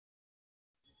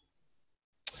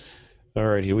All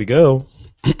right, here we go.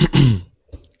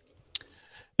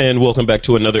 And welcome back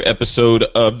to another episode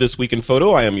of This Week in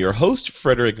Photo. I am your host,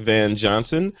 Frederick Van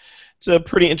Johnson. It's a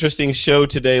pretty interesting show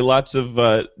today. Lots of,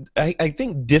 I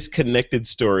think, disconnected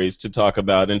stories to talk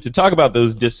about. And to talk about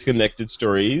those disconnected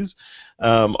stories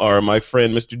are my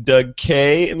friend Mr. Doug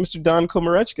Kay and Mr. Don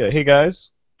Komarechka. Hey,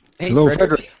 guys. Hey, Hello,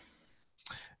 Frederick.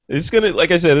 It's gonna,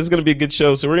 like I said, this is gonna be a good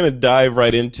show, so we're gonna dive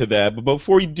right into that. But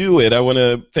before we do it, I want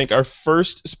to thank our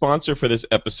first sponsor for this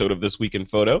episode of This Week in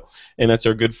Photo, and that's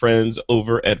our good friends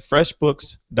over at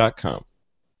FreshBooks.com.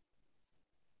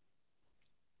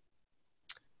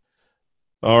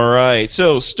 All right,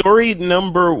 so story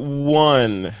number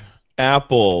one.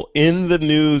 Apple in the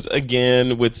news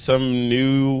again with some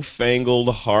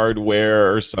newfangled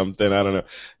hardware or something. I don't know.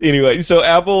 Anyway, so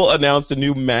Apple announced a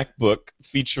new MacBook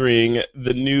featuring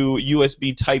the new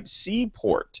USB Type-C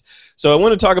port. So I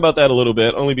want to talk about that a little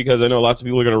bit, only because I know lots of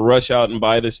people are going to rush out and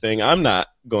buy this thing. I'm not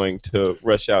going to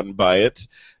rush out and buy it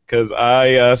because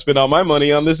I spent all my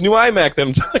money on this new iMac that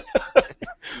I'm talking about.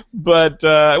 But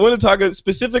I want to talk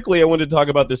specifically. I want to talk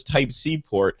about this Type-C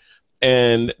port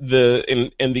and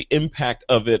the impact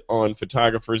of it on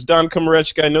photographers. Don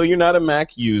Komarechka, I know you're not a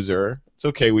Mac user. It's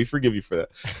okay, we forgive you for that.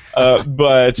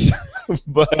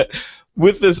 But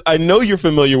with this, I know you're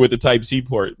familiar with the Type-C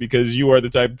port because you are the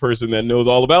type of person that knows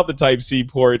all about the Type-C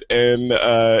port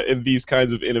and these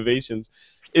kinds of innovations.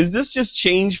 Is this just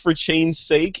change for change's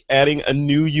sake, adding a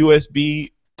new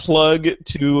USB plug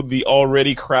to the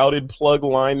already crowded plug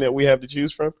line that we have to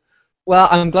choose from? Well,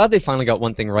 I'm glad they finally got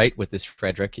one thing right with this,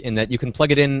 Frederick, in that you can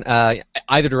plug it in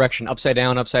either direction, upside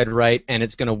down, upside right, and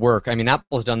it's going to work. I mean,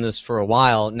 Apple's done this for a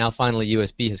while. Now, finally,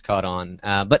 USB has caught on.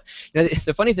 But you know,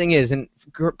 the funny thing is, and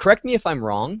correct me if I'm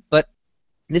wrong, but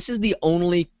this is the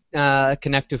only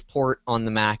connective port on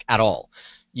the Mac at all.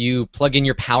 You plug in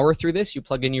your power through this, you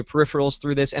plug in your peripherals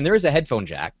through this, and there is a headphone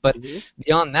jack. But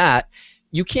beyond that,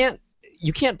 you can't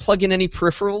plug in any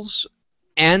peripherals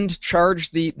and charge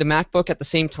the MacBook at the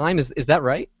same time. Is that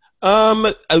right?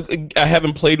 I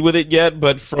haven't played with it yet,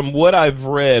 but from what I've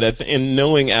read, in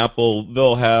knowing Apple,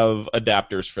 they'll have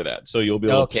adapters for that. So you'll be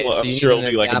able to plug, I'm sure it'll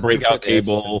be like a breakout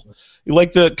cable.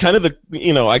 Like the kind of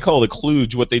I call it a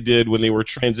kludge, what they did when they were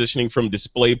transitioning from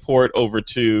DisplayPort over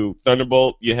to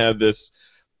Thunderbolt. You have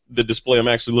the display I'm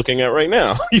actually looking at right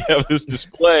now. You have this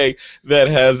display that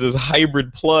has this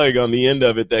hybrid plug on the end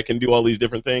of it that can do all these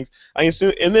different things. I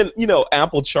assume, and then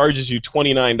Apple charges you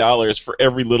 $29 for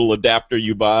every little adapter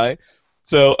you buy.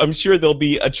 So I'm sure there'll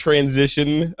be a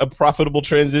profitable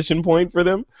transition point for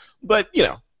them. But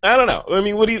I don't know. I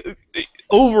mean,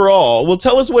 overall? Well,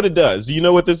 tell us what it does. Do you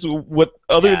know what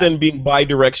other than being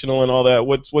bi-directional and all that?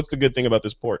 What's the good thing about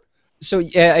this port? So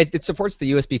yeah, it supports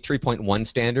the USB 3.1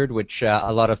 standard, which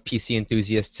a lot of PC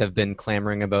enthusiasts have been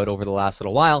clamoring about over the last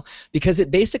little while, because it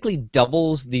basically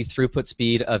doubles the throughput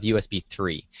speed of USB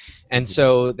 3, and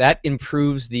so that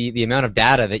improves the amount of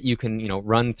data that you can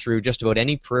run through just about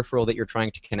any peripheral that you're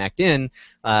trying to connect in.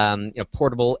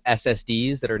 Portable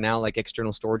SSDs that are now like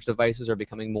external storage devices are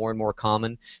becoming more and more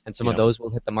common, and some of those will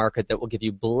hit the market that will give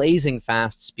you blazing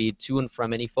fast speed to and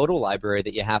from any photo library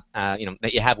that you have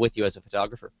that you have with you as a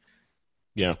photographer.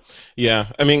 Yeah.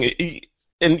 I mean,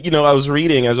 and I was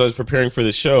reading as I was preparing for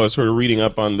the show. I was sort of reading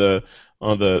up on the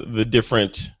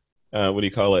different what do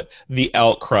you call it? The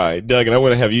outcry, Doug, and I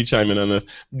want to have you chime in on this.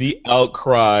 The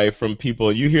outcry from people.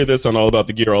 You hear this on All About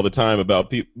the Gear all the time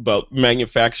about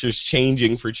manufacturers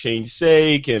changing for change's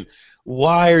sake and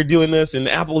why are doing this, and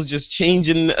Apple's just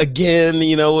changing again.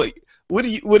 What do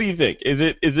you think? Is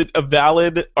it a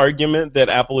valid argument that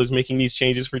Apple is making these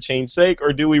changes for change's sake,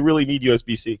 or do we really need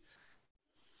USB-C?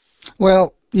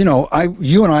 Well,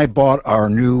 you and I bought our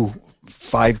new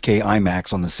 5K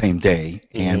iMacs on the same day,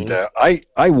 and I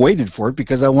waited for it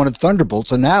because I wanted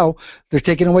Thunderbolts, and now they're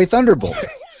taking away Thunderbolt.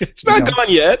 It's not gone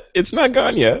yet. It's not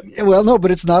gone yet. Well, no,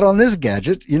 but it's not on this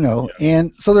gadget,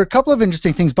 And so there are a couple of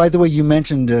interesting things. By the way, you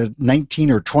mentioned a $19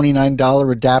 or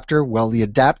 $29 adapter. Well, the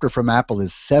adapter from Apple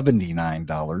is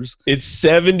 $79. It's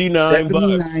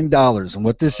 $79. And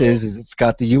what this is it's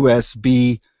got the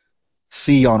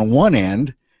USB-C on one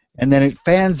end, and then it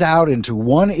fans out into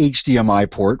one HDMI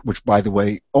port, which, by the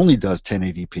way, only does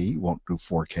 1080p, won't do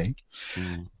 4K.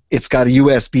 It's got a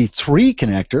USB 3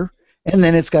 connector, and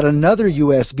then it's got another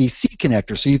USB-C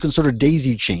connector, so you can sort of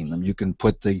daisy chain them. You can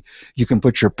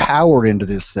put your power into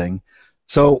this thing.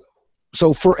 So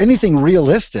for anything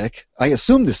realistic, I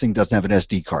assume this thing doesn't have an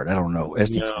SD card. I don't know.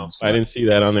 No, I didn't see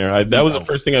that on there. That was the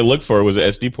first thing I looked for was an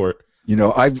SD port.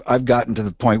 I've gotten to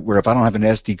the point where if I don't have an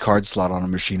SD card slot on a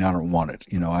machine, I don't want it.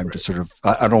 I'm just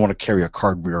I don't want to carry a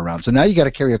card reader around. So now you got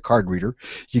to carry a card reader.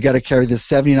 You got to carry this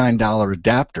 $79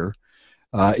 adapter.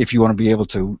 if you want to be able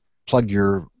to plug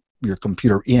your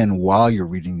computer in while you're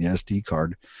reading the SD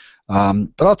card. But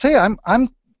I'll tell you,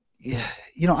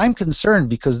 I'm concerned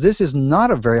because this is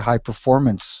not a very high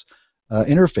performance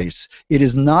interface. It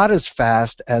is not as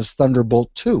fast as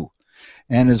Thunderbolt 2.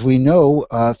 And as we know,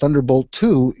 Thunderbolt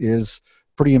 2 is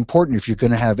pretty important if you're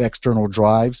going to have external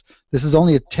drives. This is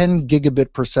only a 10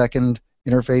 gigabit per second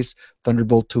interface.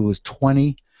 Thunderbolt 2 is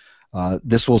 20.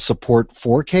 This will support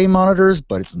 4K monitors,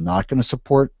 but it's not going to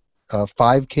support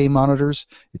 5K monitors.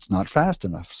 It's not fast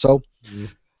enough. So,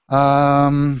 I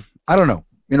don't know.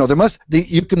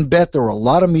 You can bet there were a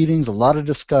lot of meetings, a lot of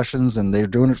discussions, and they're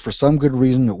doing it for some good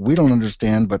reason that we don't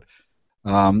understand. But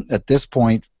at this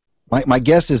point, my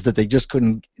guess is that they just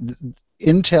couldn't.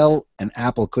 Intel and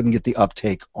Apple couldn't get the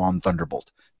uptake on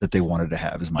Thunderbolt that they wanted to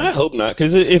have. I hope not,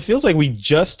 because it feels like we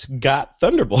just got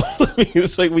Thunderbolt. I mean,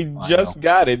 it's like we just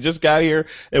got here,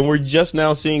 and we're just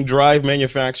now seeing drive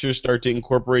manufacturers start to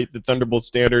incorporate the Thunderbolt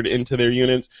standard into their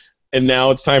units, and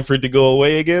now it's time for it to go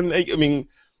away again. I mean,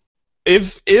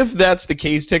 if that's the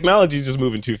case, technology is just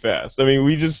moving too fast. I mean,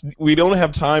 we don't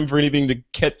have time for anything to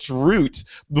catch root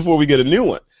before we get a new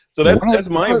one. So that's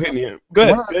my opinion. Go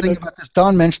ahead. One other thing about this,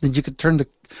 Don mentioned that you could turn the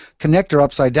connector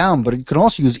upside down, but you can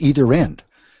also use either end.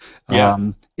 Yeah.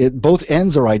 Both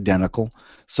ends are identical,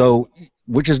 so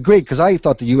which is great because I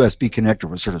thought the USB connector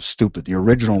was sort of stupid. The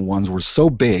original ones were so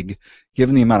big,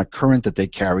 given the amount of current that they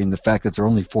carry and the fact that they're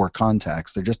only 4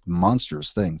 contacts. They're just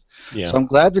monstrous things. Yeah. So I'm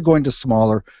glad they're going to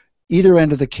smaller, either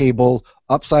end of the cable,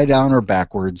 upside down or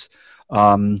backwards.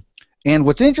 And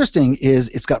what's interesting is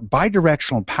it's got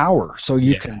bidirectional power, so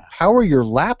you can power your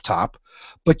laptop,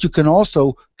 but you can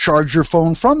also charge your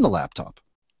phone from the laptop.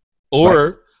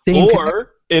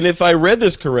 And if I read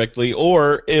this correctly,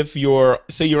 or if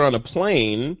say you're on a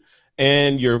plane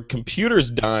and your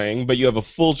computer's dying, but you have a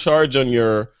full charge on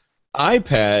your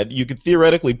iPad, you could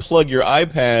theoretically plug your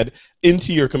iPad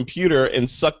into your computer and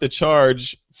suck the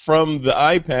charge from the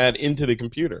iPad into the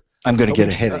computer. I'm going to get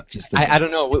a headache. I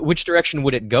don't know. Which direction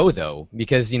would it go, though?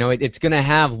 Because, it's going to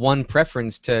have one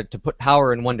preference to put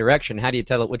power in one direction. How do you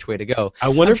tell it which way to go? I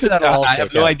wonder I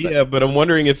have no idea, but I'm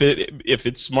wondering if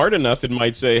it's smart enough, it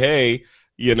might say, hey,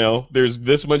 there's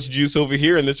this much juice over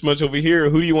here and this much over here.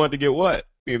 Who do you want to get what?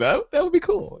 That would be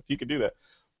cool if you could do that.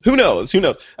 Who knows?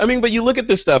 I mean, but you look at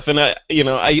this stuff, and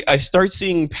I start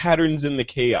seeing patterns in the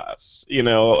chaos,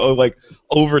 like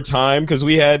over time, because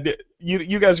we had,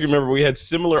 you guys remember, we had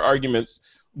similar arguments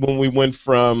when we went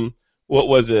from, what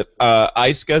was it,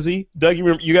 iSCSI? Doug,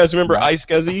 you guys remember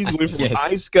iSCSIs? We went from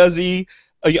iSCSI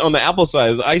on the Apple side,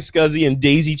 it was iSCSI and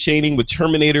daisy chaining with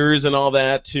terminators and all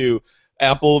that, to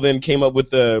Apple then came up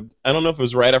with I don't know if it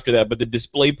was right after that, but the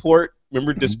DisplayPort.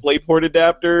 Remember DisplayPort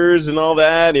adapters and all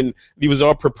that, and these was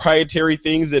all proprietary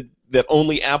things that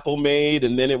only Apple made,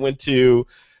 and then it went to,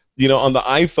 on the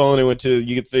iPhone, it went to,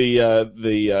 you get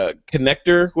the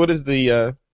connector. What is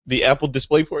the Apple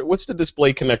DisplayPort? What's the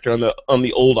display connector on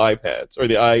the old iPads or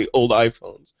the old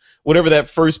iPhones? Whatever that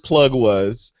first plug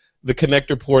was, the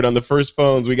connector port on the first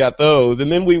phones, we got those, and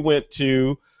then we went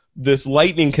to this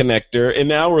lightning connector, and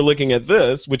now we're looking at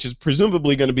this, which is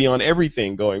presumably going to be on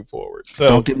everything going forward.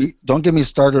 So don't get me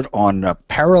started on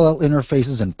parallel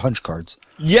interfaces and punch cards.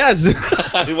 Yes,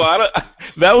 well,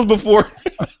 that was before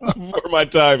my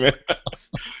time, man.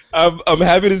 I'm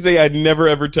happy to say I'd never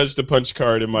ever touched a punch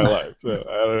card in my life. So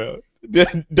I don't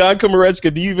know. Don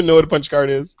Komaretska, do you even know what a punch card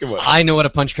is? Come on. I know what a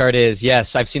punch card is.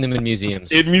 Yes, I've seen them in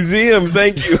museums. In museums,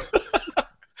 thank you.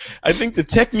 I think the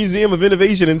Tech Museum of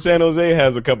Innovation in San Jose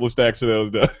has a couple of stacks of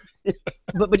those done.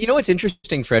 But what's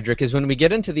interesting, Frederick, is when we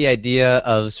get into the idea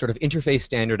of sort of interface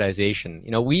standardization.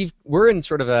 We're in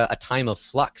sort of a time of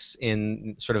flux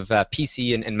in sort of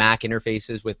PC and Mac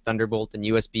interfaces with Thunderbolt and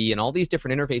USB and all these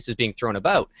different interfaces being thrown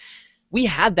about. We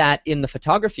had that in the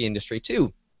photography industry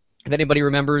too. If anybody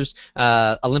remembers,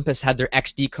 Olympus had their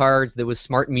XD cards. There was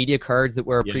smart media cards that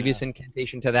were a previous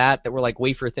incantation to that were like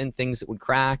wafer-thin things that would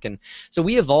crack. And so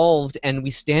we evolved and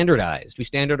we standardized. We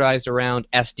standardized around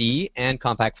SD and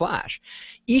compact flash.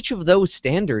 Each of those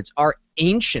standards are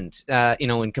ancient,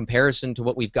 in comparison to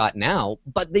what we've got now,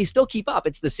 but they still keep up.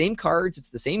 It's the same cards. It's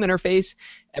the same interface.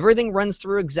 Everything runs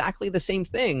through exactly the same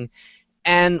thing.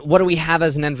 And what do we have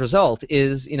as an end result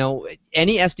is,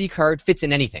 any SD card fits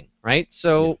in anything, right?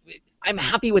 So I'm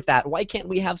happy with that. Why can't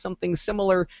we have something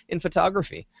similar in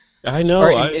photography? I know.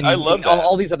 I love that.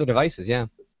 All these other devices, yeah.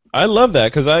 I love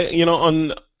that because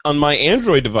on my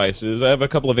Android devices, I have a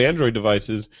couple of Android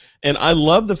devices, and I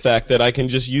love the fact that I can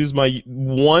just use my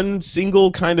one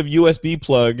single kind of USB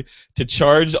plug to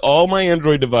charge all my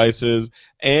Android devices,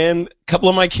 and a couple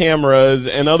of my cameras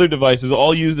and other devices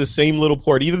all use the same little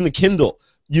port. Even the Kindle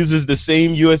uses the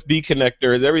same USB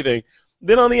connector as everything.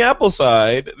 Then on the Apple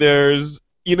side, there's,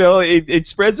 it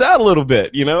spreads out a little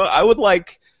bit. I would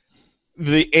like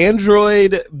the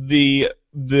Android, the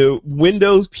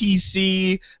Windows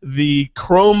PC, the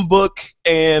Chromebook,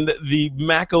 and the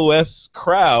Mac OS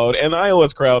crowd and the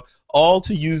iOS crowd all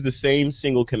to use the same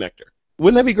single connector.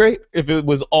 Wouldn't that be great if it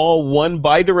was all one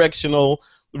bidirectional,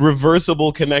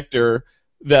 reversible connector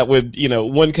that would,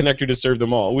 one connector to serve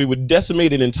them all? We would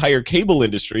decimate an entire cable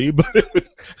industry, but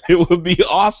it would be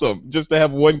awesome just to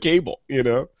have one cable, I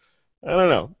don't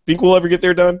know. Think we'll ever get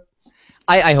there, Don?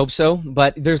 I hope so,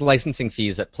 but there's licensing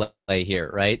fees at play here,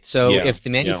 right? So if the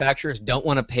manufacturers don't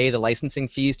want to pay the licensing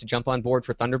fees to jump on board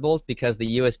for Thunderbolt because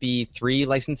the USB 3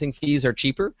 licensing fees are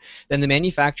cheaper, then the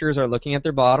manufacturers are looking at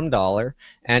their bottom dollar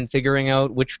and figuring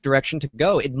out which direction to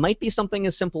go. It might be something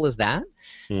as simple as that.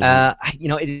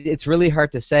 It's really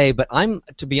hard to say, but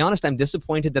to be honest, I'm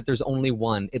disappointed that there's only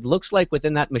one. It looks like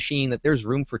within that machine that there's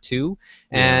room for two,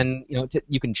 and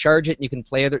you can charge it, and you can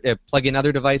plug in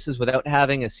other devices without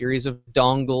having a series of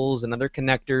dongles and other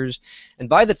connectors. And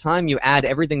by the time you add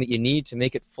everything that you need to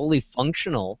make it fully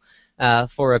functional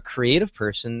for a creative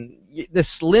person, the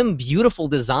slim, beautiful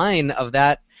design of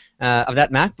that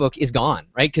MacBook is gone,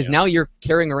 right? Because now you're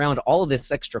carrying around all of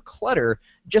this extra clutter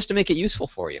just to make it useful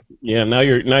for you. Yeah, now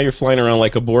you're flying around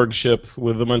like a Borg ship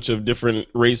with a bunch of different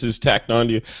races tacked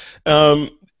onto you.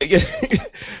 I'm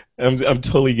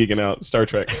totally geeking out. Star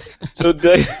Trek. So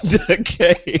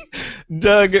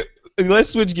Doug, let's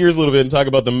switch gears a little bit and talk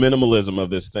about the minimalism of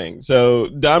this thing. So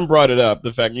Don brought it up,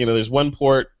 the fact there's one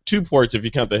port, two ports if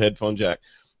you count the headphone jack.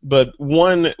 But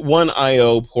one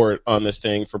I/O port on this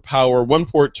thing for power, one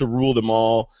port to rule them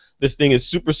all. This thing is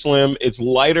super slim. It's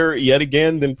lighter yet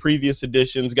again than previous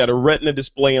editions. Got a Retina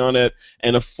display on it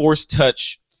and a Force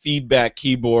Touch feedback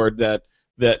keyboard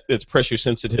that's pressure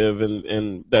sensitive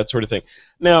and that sort of thing.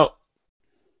 Now,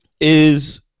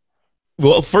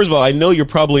 well, first of all, I know you're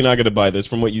probably not going to buy this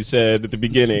from what you said at the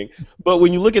beginning, but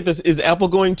when you look at this, is Apple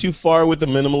going too far with the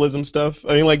minimalism stuff?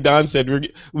 I mean, like Don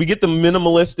said, we get the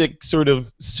minimalistic sort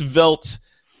of svelte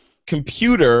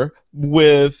computer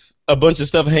with a bunch of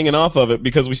stuff hanging off of it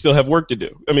because we still have work to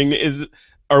do. I mean,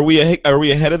 are we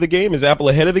ahead of the game? Is Apple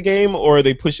ahead of the game, or are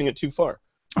they pushing it too far?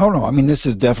 Oh, no. I mean, this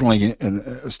is definitely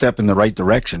a step in the right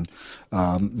direction.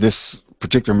 This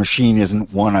particular machine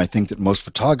isn't one I think that most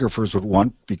photographers would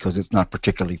want because it's not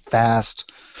particularly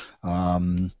fast.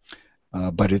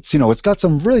 But it's got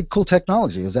some really cool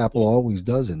technology, as Apple always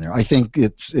does in there. I think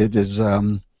it is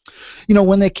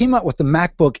when they came out with the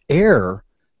MacBook Air,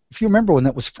 if you remember when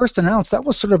that was first announced, that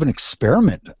was sort of an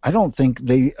experiment. I don't think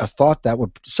they thought that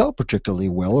would sell particularly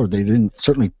well, or they didn't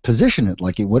certainly position it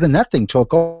like it would, and that thing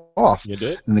took off. You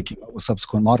did? And they came out with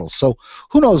subsequent models. So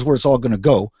who knows where it's all going to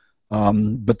go.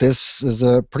 But this is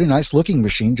a pretty nice looking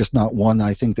machine, just not one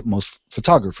I think that most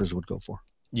photographers would go for.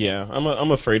 Yeah,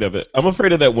 I'm afraid of it. I'm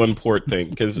afraid of that one port thing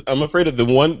because I'm afraid of the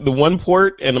one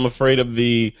port, and I'm afraid of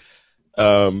the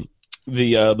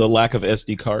lack of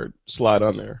SD card slot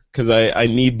on there because I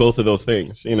need both of those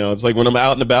things. It's like when I'm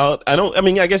out and about,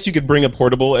 I guess you could bring a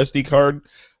portable SD card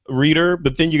reader,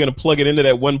 but then you're going to plug it into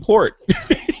that one port.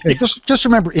 Hey, just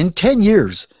remember, in 10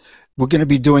 years, we're going to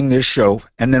be doing this show,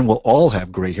 and then we'll all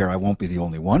have gray hair. I won't be the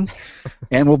only one.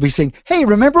 And we'll be saying, hey,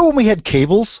 remember when we had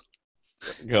cables?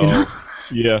 Yeah.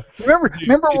 Remember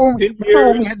when we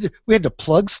had to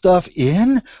plug stuff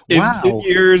in? Wow. In 10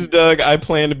 years, Doug, I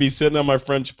plan to be sitting on my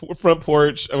front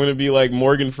porch. I'm going to be like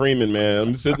Morgan Freeman, man.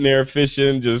 I'm sitting there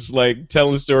fishing, just like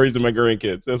telling stories to my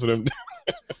grandkids. That's what I'm doing.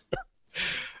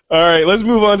 All right, let's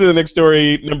move on to the next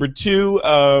story, number 2.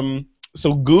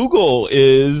 So Google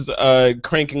is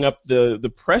cranking up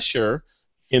the pressure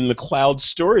in the cloud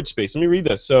storage space. Let me read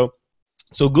this. So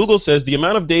Google says the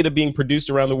amount of data being produced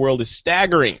around the world is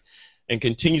staggering and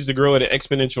continues to grow at an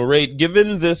exponential rate.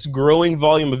 Given this growing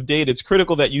volume of data, it's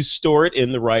critical that you store it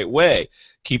in the right way,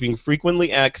 keeping frequently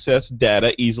accessed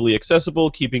data easily accessible,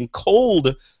 keeping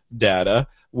cold data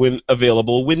when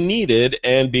available when needed,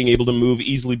 and being able to move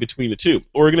easily between the two.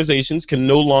 Organizations can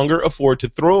no longer afford to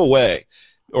throw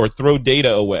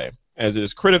data away, as it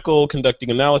is critical conducting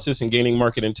analysis and gaining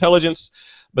market intelligence,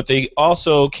 but they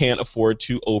also can't afford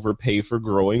to overpay for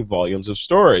growing volumes of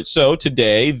storage. So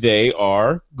today, we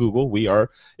are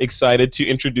excited to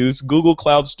introduce Google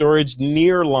Cloud Storage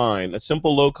Nearline, a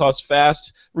simple, low-cost,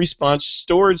 fast response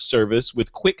storage service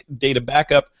with quick data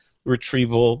backup,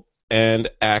 retrieval, and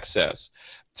access.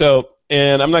 So,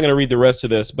 and I'm not going to read the rest of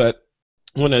this, but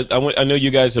I know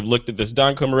you guys have looked at this.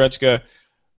 Don Komarechka,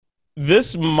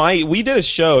 we did a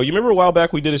show. You remember a while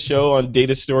back we did a show on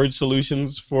data storage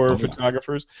solutions for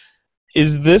photographers?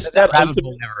 Is this that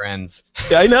ultimate? Never ends.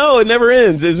 I know it never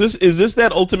ends. Is this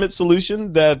that ultimate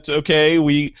solution that okay,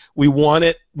 we want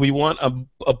it, we want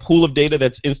a pool of data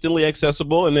that's instantly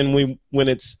accessible, and then when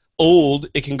it's old,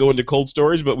 it can go into cold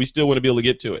storage, but we still want to be able to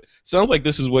get to it. Sounds like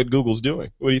this is what Google's doing.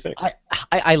 What do you think?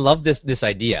 I love this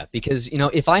idea because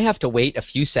if I have to wait a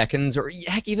few seconds or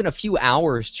heck even a few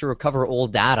hours to recover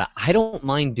old data, I don't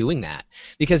mind doing that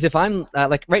because if I'm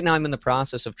like right now I'm in the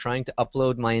process of trying to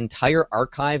upload my entire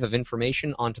archive of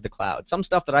information onto the cloud. Some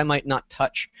stuff that I might not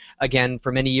touch again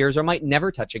for many years or might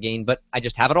never touch again, but I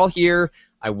just have it all here.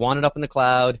 I want it up in the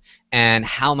cloud, and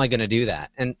how am I going to do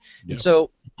that? And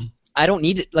so I don't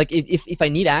need it. Like if I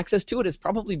need access to it, it's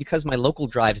probably because my local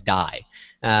drives die,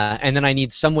 and then I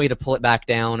need some way to pull it back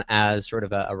down as sort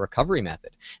of a recovery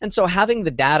method. And so having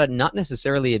the data not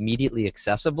necessarily immediately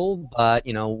accessible, but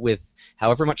with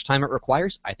however much time it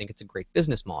requires, I think it's a great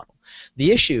business model.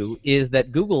 The issue is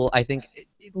that Google, I think,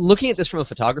 looking at this from a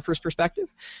photographer's perspective,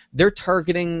 they're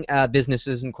targeting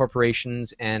businesses and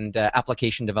corporations and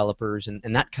application developers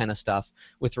and that kind of stuff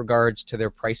with regards to their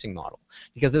pricing model.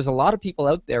 Because there's a lot of people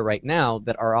out there right now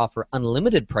that offer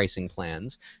unlimited pricing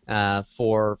plans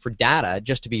for data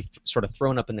just to be sort of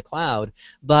thrown up in the cloud,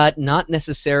 but not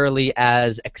necessarily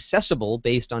as accessible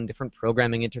based on different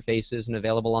programming interfaces and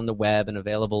available on the web and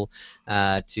available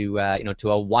to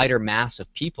a wider mass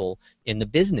of people in the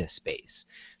business space.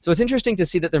 So it's interesting to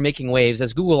see that they're making waves,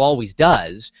 as Google always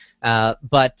does.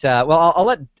 But I'll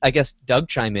let, I guess, Doug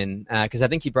chime in, because I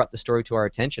think he brought the story to our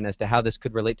attention as to how this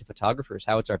could relate to photographers,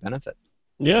 how it's our benefit.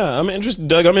 Yeah, I'm interested,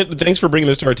 Doug. Thanks for bringing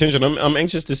this to our attention. I'm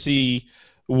anxious to see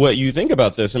what you think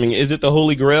about this. I mean, is it the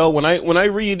holy grail? When I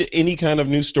read any kind of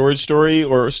new storage story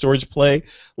or storage play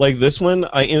like this one,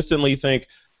 I instantly think,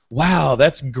 wow,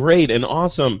 that's great and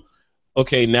awesome.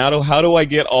 Okay, now how do I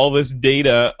get all this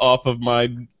data off of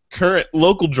my current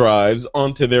local drives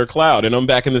onto their cloud? And I'm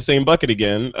back in the same bucket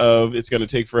again of it's going to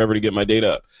take forever to get my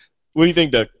data up. What do you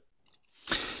think, Doug?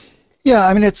 Yeah,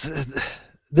 I mean, it's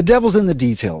the devil's in the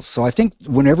details. So I think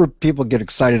whenever people get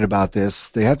excited about this,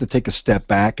 they have to take a step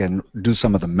back and do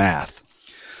some of the math.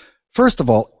 First of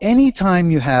all,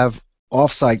 anytime you have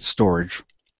offsite storage,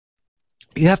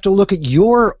 you have to look at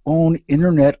your own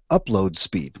internet upload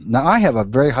speed. Now, I have a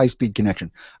very high-speed connection.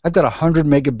 I've got 100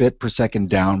 megabit per second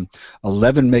down,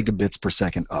 11 megabits per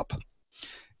second up.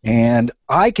 And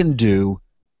I can do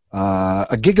a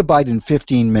gigabyte in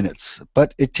 15 minutes.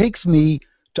 But it takes me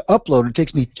to upload, it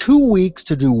takes me 2 weeks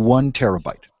to do 1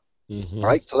 terabyte. Mm-hmm.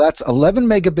 Right? So that's 11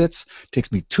 megabits. It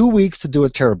takes me 2 weeks to do a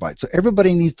terabyte. So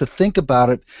everybody needs to think about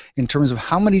it in terms of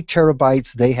how many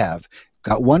terabytes they have.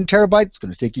 Got 1 terabyte, it's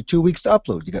going to take you 2 weeks to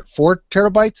upload. You got 4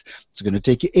 terabytes, it's going to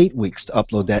take you 8 weeks to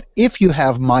upload that if you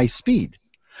have my speed.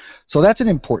 So that's an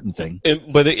important thing.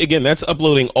 But again, that's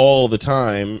uploading all the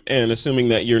time, and assuming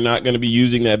that you're not going to be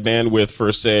using that bandwidth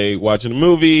for, say, watching a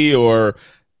movie or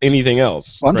anything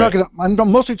else. Well, I'm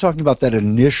mostly talking about that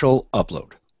initial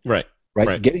upload. Right.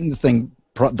 Getting the thing,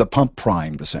 the pump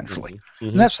primed, essentially. Mm-hmm.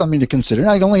 And that's something to consider.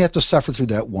 And I only have to suffer through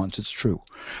that once, it's true.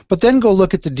 But then go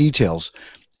look at the details.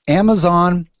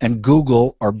 Amazon and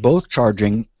Google are both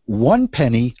charging 1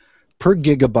 penny per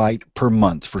gigabyte per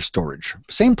month for storage.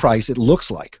 Same price, it looks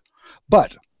like.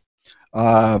 But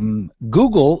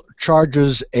Google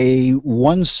charges a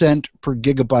 1 cent per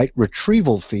gigabyte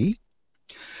retrieval fee.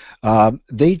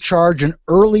 They charge an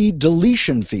early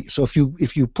deletion fee. So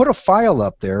if you put a file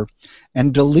up there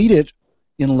and delete it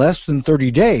in less than 30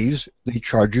 days, they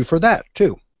charge you for that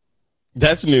too.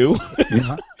 That's new.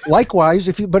 Yeah. Likewise,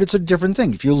 but it's a different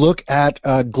thing. If you look at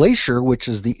Glacier, which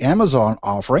is the Amazon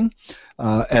offering,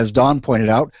 as Don pointed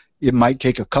out, it might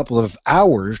take a couple of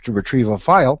hours to retrieve a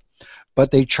file, but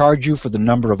they charge you for the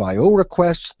number of I/O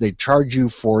requests. They charge you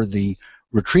for the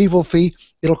retrieval fee.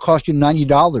 It'll cost you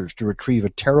 $90 to retrieve a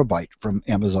terabyte from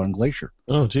Amazon Glacier.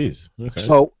 Oh, geez. Okay.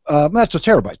 So that's a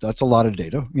terabyte. That's a lot of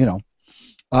data,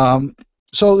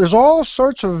 So there's all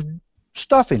sorts of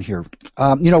stuff in here.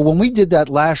 When we did that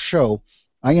last show,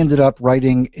 I ended up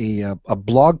writing a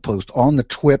blog post on the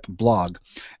TWiP blog,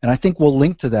 and I think we'll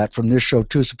link to that from this show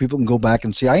too, so people can go back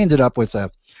and see. I ended up with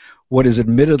what is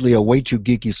admittedly a way too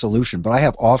geeky solution, but I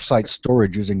have offsite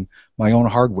storage using my own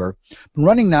hardware. Been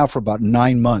running now for about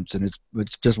 9 months, and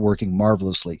it's just working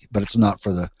marvelously. But it's not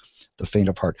for the faint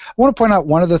of heart. I want to point out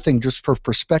one other thing, just for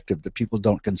perspective, that people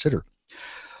don't consider.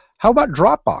 How about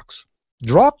Dropbox?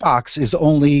 Dropbox is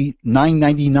only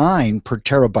 $9.99 per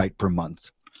terabyte per month.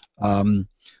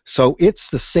 So it's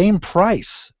the same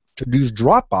price to use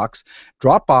Dropbox.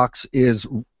 Dropbox is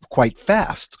quite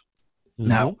fast. Mm-hmm.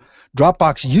 Now,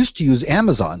 Dropbox used to use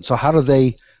Amazon, so how do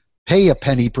they pay a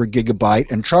penny per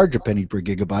gigabyte and charge a penny per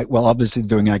gigabyte? Well, obviously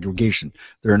they're doing aggregation.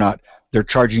 They're not they're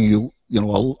charging you,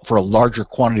 for a larger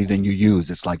quantity than you use.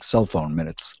 It's like cell phone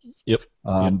minutes. Yep.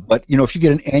 But if you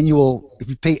get if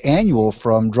you pay annual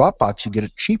from Dropbox, you get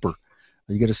it cheaper.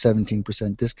 You get a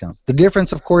 17% discount. The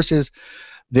difference, of course, is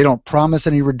they don't promise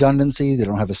any redundancy. They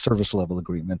don't have a service level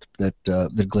agreement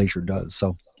that Glacier does.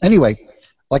 So anyway,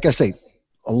 like I say,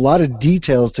 a lot of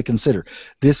details to consider.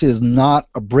 This is not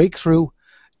a breakthrough.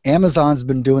 Amazon's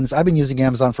been doing this. I've been using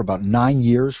Amazon for about 9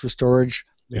 years for storage.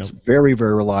 It's very,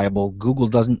 very reliable. Google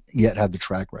doesn't yet have the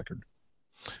track record.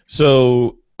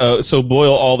 So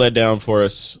boil all that down for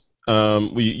us.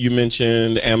 You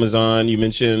mentioned Amazon, you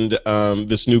mentioned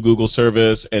this new Google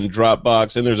service and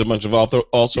Dropbox, and there's a bunch of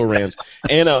also rans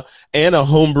and a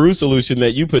homebrew solution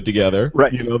that you put together,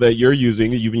 right? That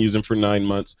you've been using for 9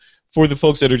 months. For the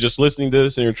folks that are just listening to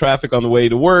this and are in traffic on the way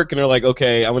to work and are like,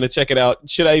 okay, I'm going to check it out.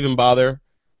 Should I even bother?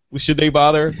 Should they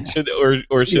bother? Should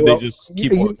they just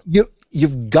keep working?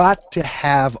 You've got to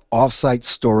have offsite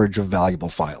storage of valuable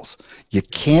files. You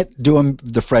can't do them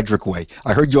the Frederick way.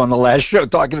 I heard you on the last show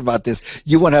talking about this.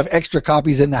 You want to have extra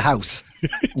copies in the house.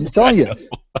 I'm telling you.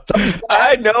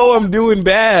 I know I'm doing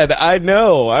bad. I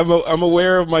know. I'm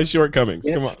aware of my shortcomings.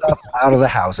 Get stuff out of the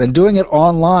house. And doing it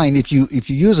online, if you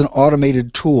use an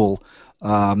automated tool,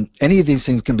 any of these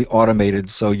things can be automated,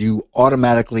 so you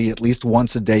automatically, at least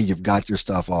once a day, you've got your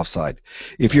stuff offsite.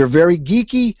 If you're very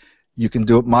geeky, you can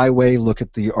do it my way. Look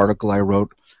at the article I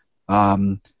wrote.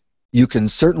 You can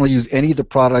certainly use any of the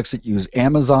products that use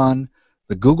Amazon.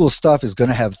 The Google stuff is going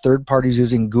to have third parties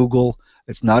using Google.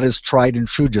 It's not as tried and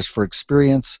true, just for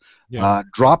experience. Yeah.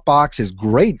 Dropbox is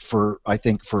great I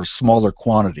think, for smaller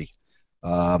quantity.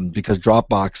 Because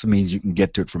Dropbox means you can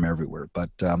get to it from everywhere. But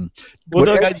well,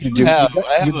 Doug,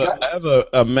 I have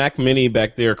a Mac Mini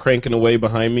back there cranking away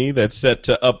behind me that's set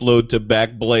to upload to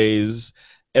Backblaze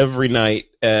every night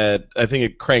at, I think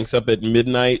it cranks up at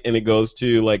midnight and it goes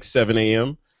to like 7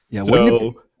 a.m. Yeah,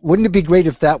 so, wouldn't it be great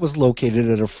if that was located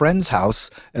at a friend's house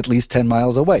at least 10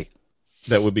 miles away?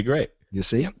 That would be great. You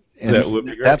see? And that would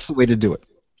be great. That's the way to do it.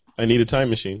 I need a time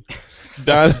machine.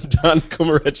 Don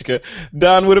Komarechka.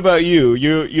 Don, what about you?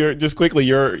 You're just quickly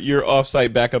your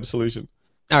offsite backup solution.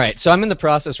 All right, so I'm in the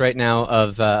process right now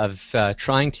of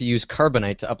trying to use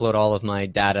Carbonite to upload all of my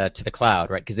data to the cloud,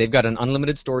 right? Because they've got an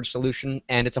unlimited storage solution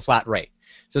and it's a flat rate.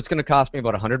 So it's going to cost me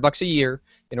about $100 a year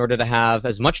in order to have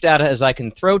as much data as I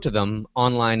can throw to them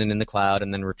online and in the cloud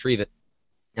and then retrieve it,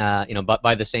 but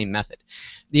by the same method.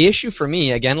 The issue for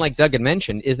me, again, like Doug had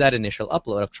mentioned, is that initial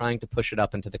upload of trying to push it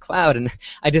up into the cloud. And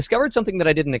I discovered something that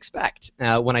I didn't expect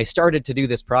when I started to do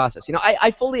this process.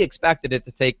 I fully expected it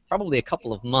to take probably a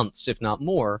couple of months, if not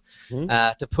more,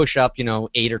 to push up,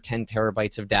 8 or 10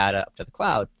 terabytes of data up to the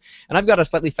cloud. And I've got a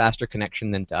slightly faster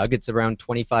connection than Doug. It's around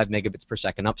 25 megabits per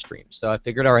second upstream. So I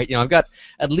figured, all right, I've got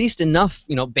at least enough,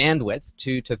 bandwidth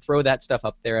to throw that stuff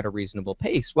up there at a reasonable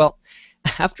pace. Well,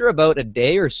 after about a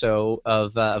day or so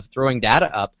of throwing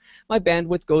data up, my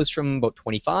bandwidth goes from about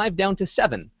 25 down to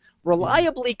 7,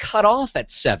 reliably cut off at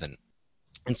 7.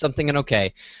 And something in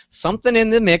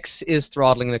the mix is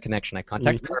throttling the connection. I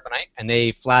contact Carbonite, and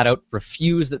they flat out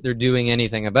refuse that they're doing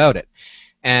anything about it.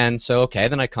 And so,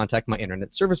 then I contact my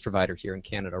internet service provider here in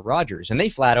Canada, Rogers, and they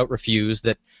flat out refuse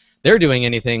that they're doing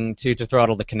anything to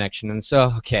throttle the connection. And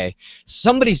so,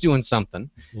 somebody's doing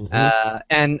something.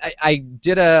 And I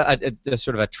did a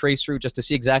sort of a trace route just to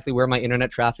see exactly where my internet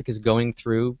traffic is going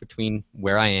through between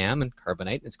where I am and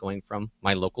Carbonite. It's going from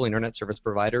my local internet service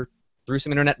provider through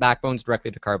some internet backbones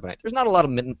directly to Carbonite. There's not a lot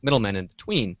of middlemen in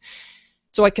between.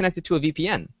 So I connected to a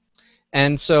VPN.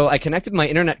 And so I connected my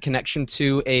internet connection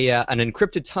to an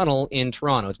encrypted tunnel in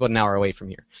Toronto. It's about an hour away from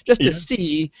here, just to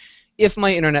see if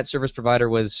my internet service provider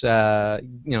was,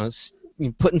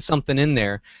 putting something in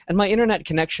there. And my internet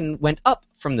connection went up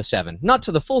from the 7, not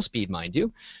to the full speed, mind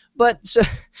you. But so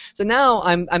now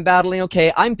I'm battling.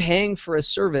 I'm paying for a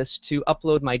service to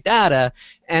upload my data,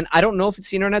 and I don't know if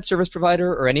it's the internet service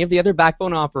provider or any of the other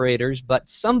backbone operators, but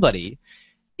somebody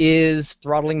is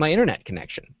throttling my internet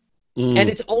connection. And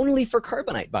it's only for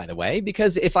Carbonite, by the way,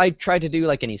 because if I try to do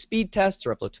like any speed tests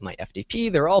or upload to my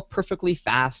FTP, they're all perfectly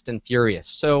fast and furious.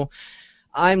 So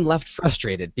I'm left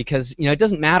frustrated because it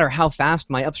doesn't matter how fast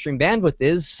my upstream bandwidth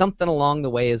is, something along the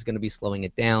way is going to be slowing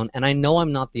it down, and I know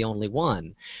I'm not the only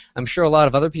one. I'm sure a lot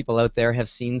of other people out there have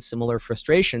seen similar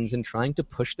frustrations in trying to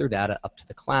push their data up to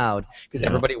the cloud because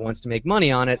everybody wants to make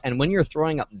money on it, and when you're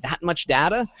throwing up that much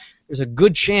data, there's a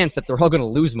good chance that they're all going to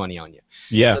lose money on you.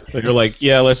 Yeah, so they're like,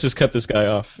 let's just cut this guy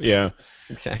off. Yeah.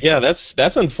 Exactly. Yeah,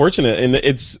 that's unfortunate, and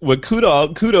it's what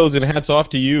kudos and hats off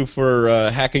to you for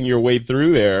hacking your way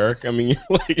through there. I mean,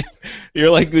 you're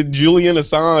like the Julian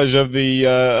Assange of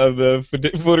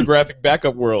the photographic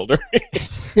backup world. Right?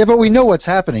 Yeah, but we know what's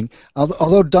happening.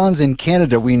 Although Don's in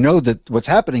Canada, we know that what's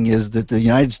happening is that the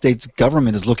United States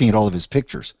government is looking at all of his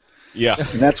pictures. Yeah,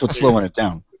 and that's what's slowing it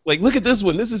down. Like, look at this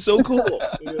one. This is so cool.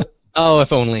 Oh,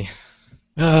 if only.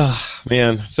 Oh,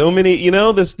 man, so many. You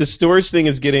know, the storage thing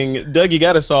is getting. Doug, you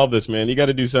got to solve this, man. You got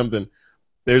to do something.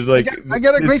 There's like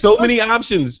there's so many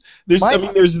options. There's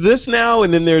there's this now,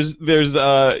 and then there's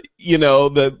you know,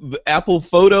 the Apple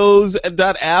Photos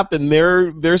app and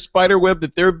their spider web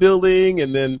that they're building,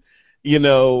 and then, you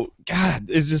know, God,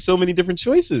 there's just so many different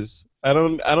choices. I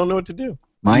don't know what to do.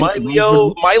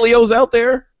 MyLeo's out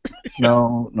there.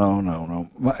 No.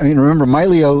 I mean, remember,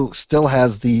 MyLeo still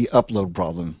has the upload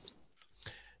problem.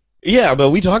 Yeah, but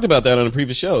we talked about that on a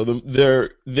previous show. Their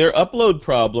upload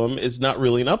problem is not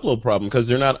really an upload problem because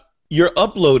you're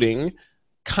uploading,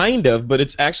 kind of, but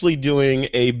it's actually doing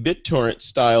a BitTorrent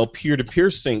style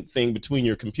peer-to-peer sync thing between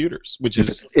your computers, which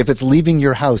if it's leaving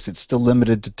your house, it's still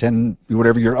limited to 10,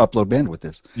 whatever your upload bandwidth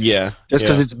is. Yeah. Just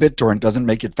because it's BitTorrent doesn't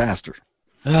make it faster.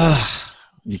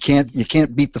 You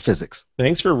can't beat the physics.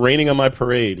 Thanks for raining on my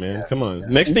parade, man. Yeah, come on.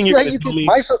 Next thing you're going to tell me.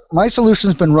 My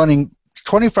solution's been running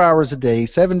 24 hours a day,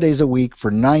 7 days a week for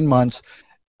 9 months.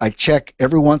 I check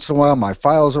every once in a while. My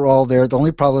files are all there. The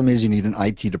only problem is you need an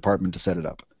IT department to set it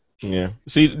up. Yeah.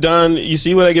 See, Don, you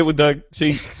see what I get with Doug?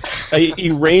 See,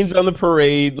 he rains on the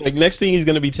parade. Like, next thing he's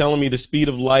going to be telling me the speed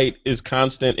of light is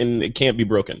constant and it can't be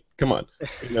broken. Come on.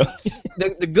 You know?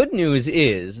 The good news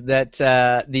is that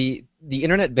the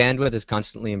internet bandwidth is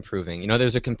constantly improving. You know,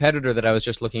 there's a competitor that I was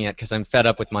just looking at because I'm fed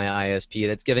up with my ISP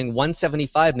that's giving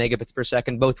 175 megabits per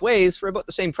second both ways for about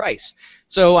the same price.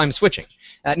 So I'm switching.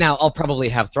 Now, I'll probably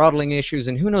have throttling issues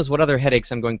and who knows what other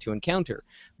headaches I'm going to encounter.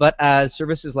 But as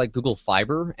services like Google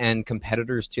Fiber and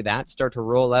competitors to that start to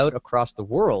roll out across the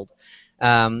world,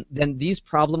 then these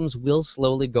problems will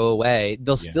slowly go away.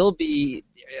 They'll still be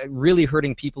really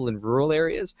hurting people in rural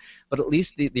areas, but at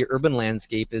least the urban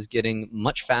landscape is getting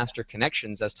much faster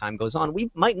connections as time goes on.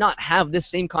 We might not have this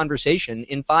same conversation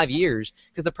in 5 years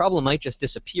because the problem might just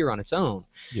disappear on its own.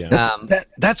 Yeah.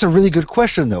 That's a really good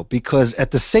question, though, because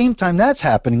at the same time that's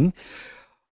happening,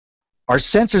 our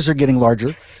sensors are getting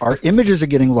larger, our images are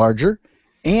getting larger,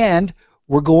 and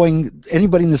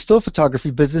anybody in the still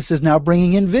photography business is now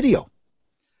bringing in video.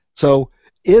 So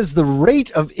is the rate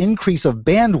of increase of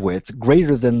bandwidth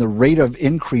greater than the rate of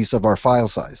increase of our file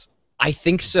size? I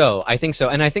think so.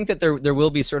 And I think that there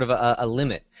will be sort of a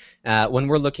limit. When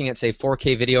we're looking at, say,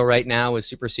 4K video right now is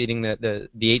superseding the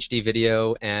HD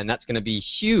video, and that's going to be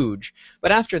huge.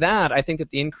 But after that, I think that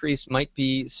the increase might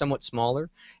be somewhat smaller.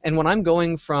 And when I'm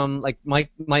going from, like,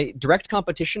 my direct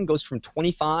competition goes from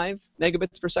 25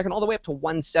 megabits per second all the way up to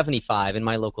 175 in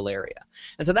my local area.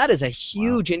 And so that is a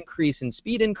huge increase in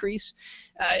speed increase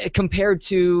compared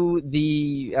to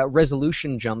the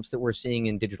resolution jumps that we're seeing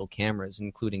in digital cameras,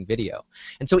 including video.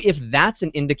 And so if that's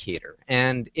an indicator,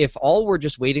 and if all we're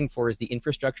just waiting for is the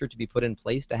infrastructure to be put in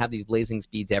place to have these blazing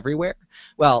speeds everywhere,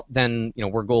 well, then, you know,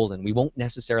 we're golden. We won't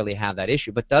necessarily have that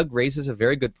issue. But Doug raises a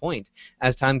very good point.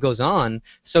 As time goes on,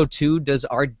 so too does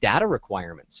our data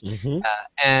requirements.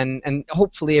 And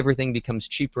hopefully everything becomes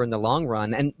cheaper in the long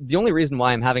run. And the only reason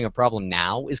why I'm having a problem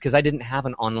now is because I didn't have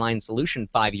an online solution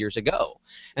 5 years ago.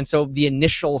 And so the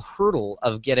initial hurdle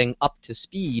of getting up to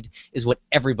speed is what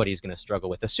everybody's going to struggle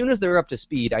with. As soon as they're up to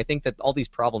speed, I think that all these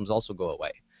problems also go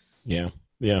away. Yeah.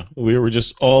 We were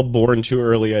just all born too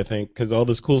early, I think, because all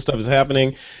this cool stuff is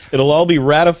happening. It'll all be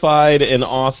ratified and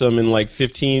awesome in like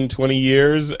 15, 20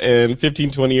 years, and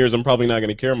 15, 20 years I'm probably not going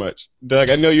to care much. Doug,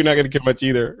 I know you're not going to care much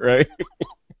either, right?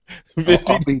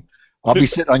 I'll be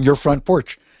sitting on your front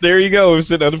porch. There you go. We'll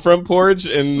sit on the front porch,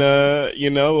 and you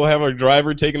know, we'll have our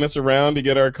driver taking us around to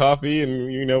get our coffee,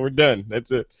 and you know, we're done.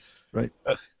 That's it. Right.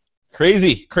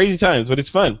 Crazy times, but it's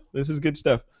fun. This is good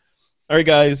stuff. All right,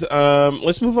 guys.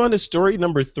 Let's move on to story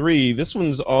number 3. This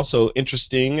one's also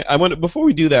interesting. Before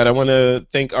we do that, I want to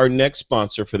thank our next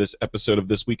sponsor for this episode of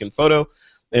This Week in Photo,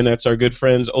 and that's our good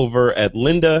friends over at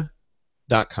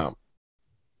lynda.com.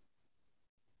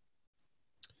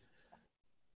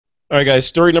 All right, guys,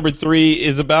 story number 3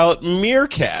 is about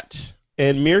Meerkat.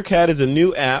 And Meerkat is a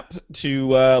new app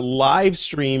to live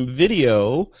stream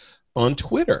video on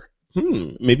Twitter.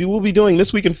 Maybe we'll be doing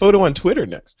This Week in Photo on Twitter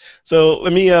next. So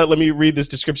let me read this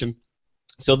description.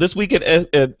 So this week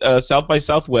at South by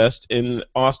Southwest in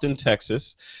Austin,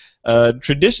 Texas,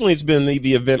 Traditionally, it's been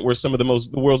the event where some of the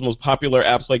world's most popular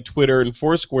apps like Twitter and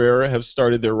Foursquare have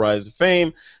started their rise to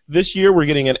fame. This year, we're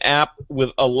getting an app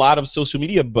with a lot of social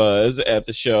media buzz at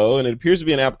the show, and it appears to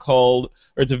be an app called,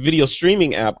 or it's a video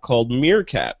streaming app called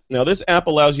Meerkat. Now, this app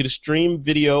allows you to stream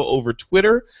video over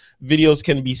Twitter. Videos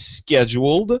can be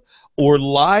scheduled or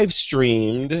live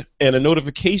streamed, and a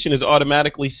notification is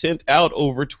automatically sent out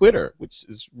over Twitter, which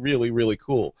is really, really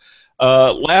cool.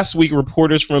 Last week,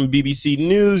 reporters from BBC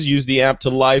News used the app to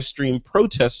live stream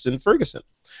protests in Ferguson.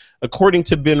 According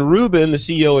to Ben Rubin, the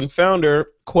CEO and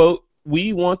founder, quote,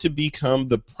 "We want to become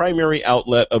the primary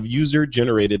outlet of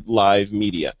user-generated live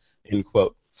media," end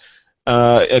quote.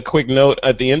 A quick note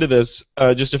at the end of this,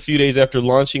 just a few days after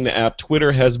launching the app,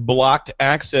 Twitter has blocked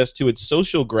access to its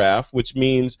social graph, which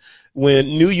means when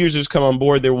new users come on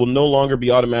board, they will no longer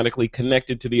be automatically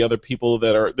connected to the other people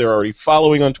that they're already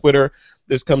following on Twitter.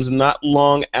 This comes not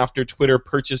long after Twitter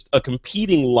purchased a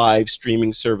competing live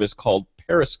streaming service called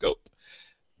Periscope.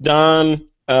 Don,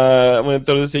 I'm going to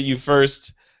throw this at you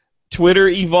first. Twitter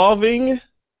evolving?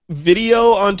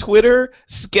 Video on Twitter?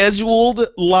 Scheduled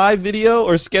live video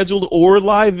or scheduled or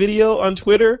live video on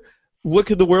Twitter? What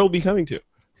could the world be coming to?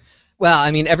 Well,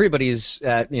 I mean, everybody's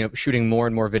shooting more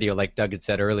and more video, like Doug had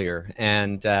said earlier,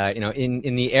 and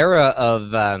in the era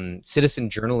of citizen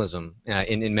journalism,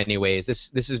 in many ways,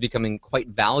 this is becoming quite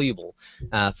valuable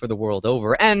for the world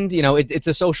over, and it's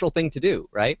a social thing to do,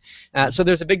 right? So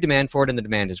there's a big demand for it, and the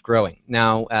demand is growing.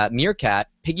 Now, Meerkat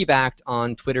piggybacked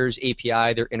on Twitter's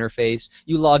API, their interface.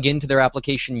 You log into their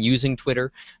application using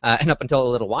Twitter, and up until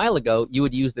a little while ago, you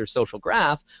would use their social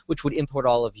graph, which would import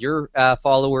all of your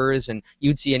followers, and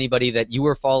you'd see anybody that you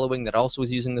were following that also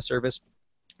was using the service,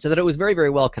 so that it was very, very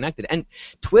well connected. And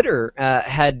Twitter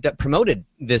had promoted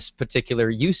this particular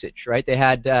usage, right? They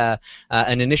had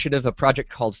an initiative, a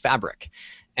project called Fabric.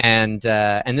 And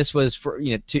this was for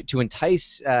to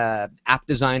entice app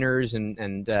designers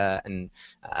and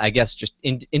I guess just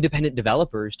independent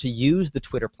developers to use the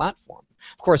Twitter platform.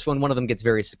 Of course, when one of them gets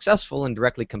very successful and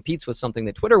directly competes with something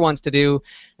that Twitter wants to do,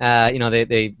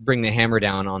 they bring the hammer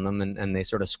down on them and they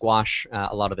sort of squash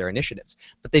a lot of their initiatives.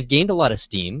 But they've gained a lot of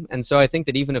steam, and so I think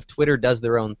that even if Twitter does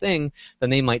their own thing,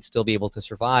 then they might still be able to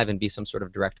survive and be some sort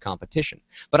of direct competition.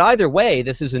 But either way,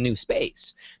 this is a new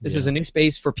space. This is a new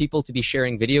space for people to be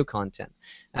sharing video content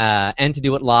and to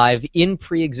do it live in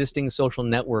pre-existing social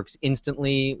networks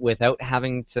instantly without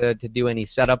having to do any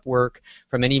setup work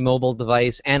from any mobile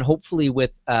device, and hopefully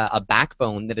with a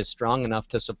backbone that is strong enough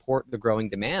to support the growing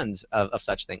demands of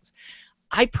such things.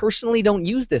 I personally don't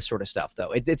use this sort of stuff,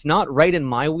 though. It's not right in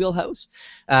my wheelhouse.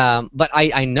 But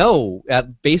I know,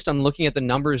 based on looking at the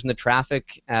numbers and the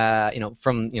traffic,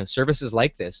 from services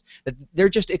like this, that they're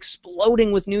just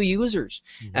exploding with new users.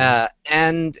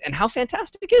 And how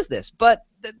fantastic is this? But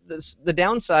the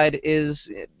downside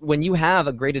is when you have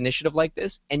a great initiative like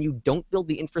this and you don't build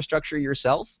the infrastructure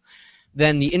yourself,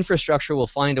 then the infrastructure will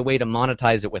find a way to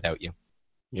monetize it without you.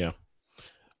 Yeah.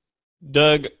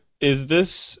 Doug, is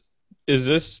this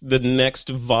the next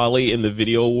volley in the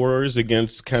video wars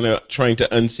against kind of trying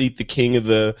to unseat the king of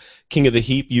the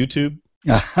heap, YouTube?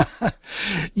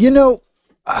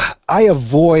 I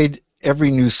avoid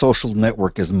every new social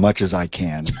network as much as I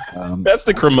can. That's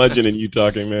the curmudgeon in you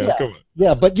talking, man. Yeah, come on.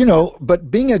 Yeah,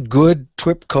 but being a good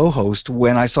TWiP co-host,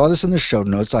 when I saw this in the show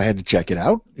notes, I had to check it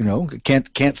out.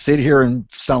 Can't sit here and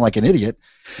sound like an idiot.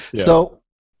 Yeah. So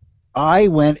I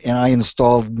went and I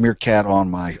installed Meerkat on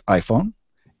my iPhone,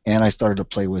 and I started to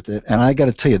play with it. And I got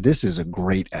to tell you, this is a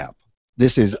great app.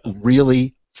 This is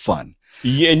really fun.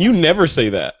 Yeah, and you never say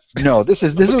that. No, this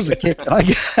was a kick.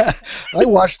 I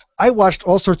watched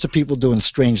all sorts of people doing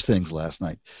strange things last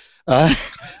night.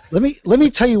 Let me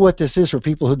tell you what this is for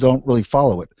people who don't really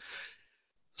follow it.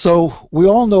 So we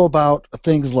all know about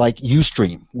things like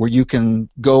Ustream, where you can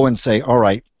go and say, all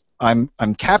right,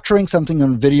 I'm capturing something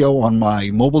on video on my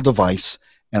mobile device,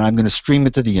 and I'm going to stream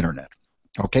it to the internet.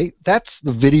 Okay, that's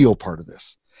the video part of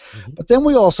this. But then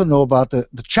we also know about the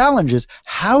challenges.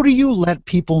 How do you let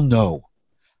people know?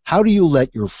 How do you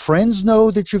let your friends know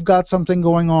that you've got something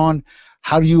going on?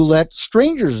 How do you let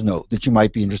strangers know that you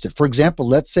might be interested? For example,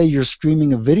 let's say you're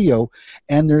streaming a video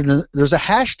and there's a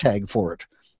hashtag for it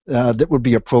that would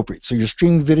be appropriate. So you're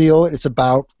streaming video, it's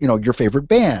about your favorite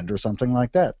band or something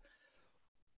like that.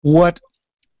 What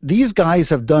these guys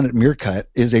have done at Meerkat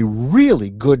is a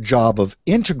really good job of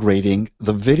integrating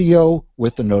the video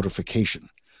with the notification.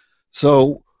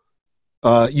 So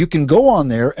you can go on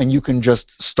there and you can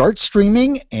just start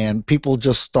streaming and people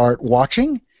just start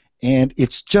watching, and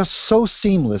it's just so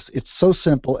seamless, it's so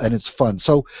simple, and it's fun.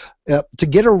 So to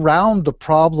get around the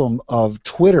problem of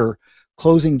Twitter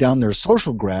closing down their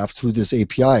social graph through this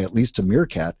API, at least to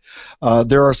Meerkat,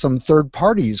 there are some third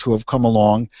parties who have come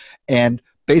along and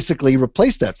basically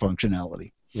replaced that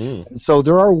functionality. So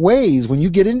there are ways, when you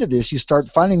get into this, you start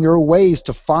finding there are ways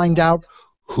to find out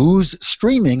who's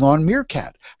streaming on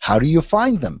Meerkat. How do you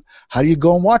find them? How do you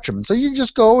go and watch them? And so you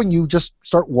just go and you just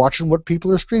start watching what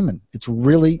people are streaming. It's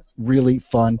really, really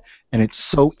fun, and it's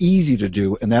so easy to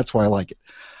do, and that's why I like it.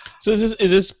 So is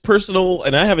this personal?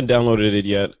 And I haven't downloaded it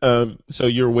yet. So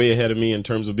you're way ahead of me in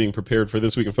terms of being prepared for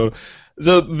This Week in Photo.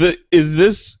 So is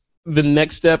this the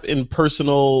next step in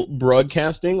personal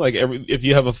broadcasting? Like if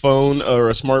you have a phone or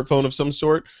a smartphone of some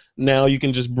sort, now you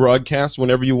can just broadcast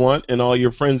whenever you want, and all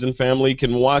your friends and family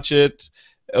can watch it,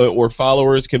 or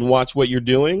followers can watch what you're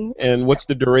doing. And what's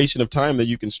the duration of time that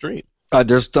you can stream?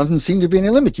 There doesn't seem to be any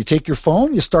limit. You take your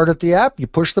phone, you start at the app, you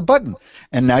push the button,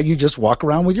 and now you just walk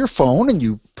around with your phone and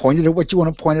you point it at what you want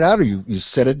to point it out, or you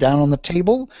set it down on the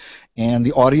table, and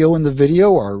the audio and the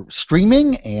video are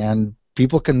streaming, and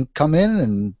people can come in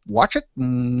and watch it,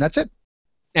 and that's it.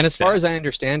 And as far as I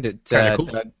understand it,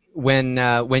 cool.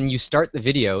 When you start the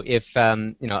video, if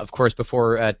of course,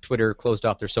 before Twitter closed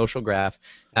off their social graph,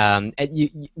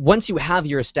 once you have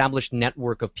your established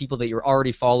network of people that you're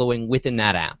already following within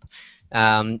that app,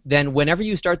 then whenever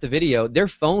you start the video, their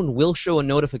phone will show a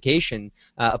notification,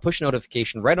 a push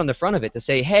notification right on the front of it to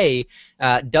say, hey,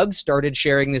 Doug started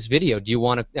sharing this video. Do you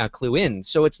want to clue in?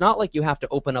 So it's not like you have to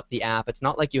open up the app. It's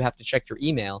not like you have to check your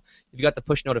email. You've got the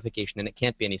push notification, and it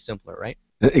can't be any simpler, right?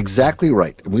 Exactly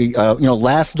right. We,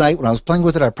 last night when I was playing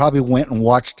with it, I probably went and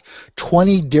watched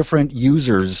 20 different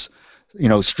users,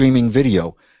 streaming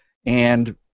video,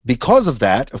 and because of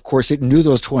that, of course, it knew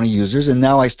those 20 users, and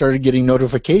now I started getting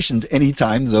notifications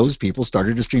anytime those people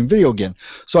started to stream video again.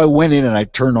 So I went in and I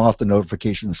turned off the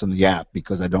notifications from the app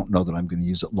because I don't know that I'm going to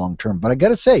use it long term. But I got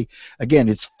to say, again,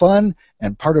 it's fun,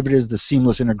 and part of it is the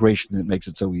seamless integration that makes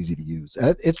it so easy to use.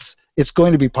 It's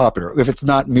going to be popular. If it's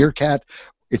not Meerkat,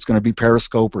 it's going to be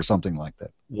Periscope or something like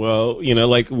that. Well,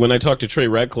 like when I talk to Trey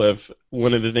Ratcliffe,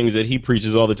 one of the things that he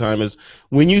preaches all the time is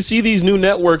when you see these new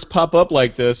networks pop up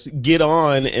like this, get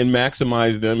on and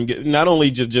maximize them. Not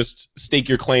only just stake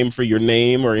your claim for your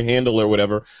name or your handle or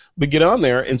whatever, but get on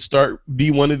there and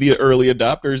be one of the early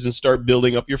adopters and start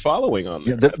building up your following on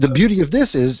there. Yeah, the beauty of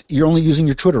this is you're only using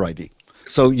your Twitter ID.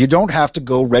 So you don't have to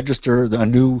go register a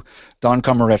new Don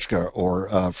Komarechka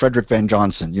or Frederick Van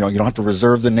Johnson. You don't have to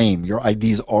reserve the name. Your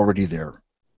ID's already there.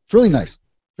 It's really nice.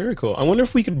 Very cool. I wonder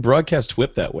if we could broadcast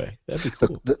TWiP that way. That'd be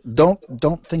cool.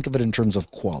 Don't think of it in terms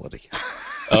of quality.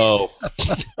 Oh,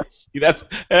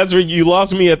 that's where you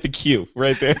lost me at the queue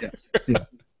right there. Yeah.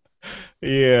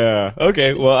 Yeah.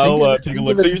 Okay. Well, I'll take a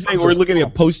look. So you're saying we're looking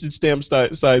at postage stamp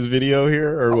size video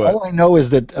here, or what? All I know is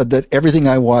that everything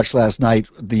I watched last night,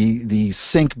 the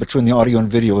sync between the audio and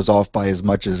video was off by as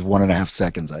much as 1.5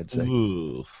 seconds, I'd say.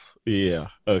 Ooh. Yeah.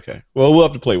 Okay. Well, we'll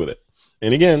have to play with it.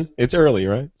 And again, it's early,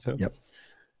 right? So. Yep.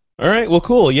 All right. Well,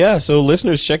 cool. Yeah. So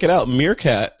listeners, check it out.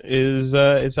 Meerkat is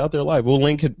it's out there live. We'll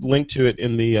link to it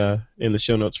in the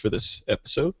show notes for this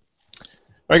episode.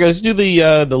 All right, guys, let's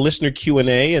do the listener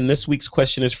Q&A, and this week's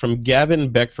question is from Gavin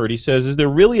Beckford. He says, is there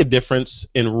really a difference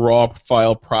in raw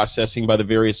file processing by the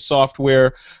various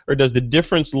software, or does the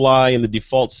difference lie in the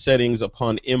default settings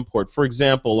upon import? For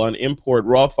example, on import,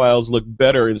 raw files look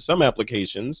better in some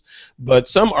applications, but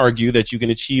some argue that you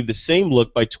can achieve the same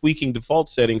look by tweaking default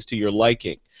settings to your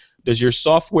liking. Does your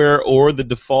software or the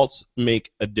defaults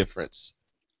make a difference?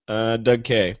 Doug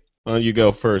K., you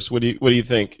go first. What do you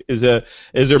think? Is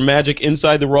there magic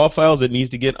inside the raw files that needs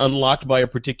to get unlocked by a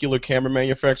particular camera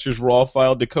manufacturer's raw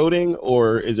file decoding,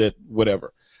 or is it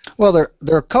whatever? Well,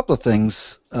 there are a couple of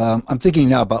things. I'm thinking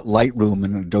now about Lightroom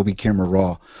and Adobe Camera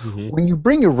Raw. Mm-hmm. When you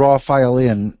bring your raw file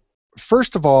in,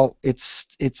 first of all,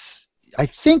 I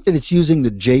think that it's using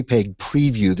the JPEG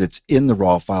preview that's in the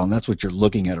raw file, and that's what you're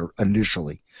looking at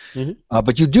initially. Mm-hmm.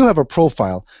 But you do have a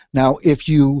profile. Now, if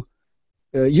you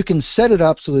can set it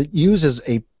up so that it uses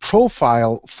a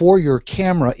profile for your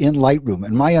camera in Lightroom.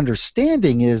 And my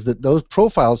understanding is that those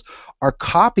profiles are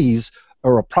copies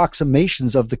or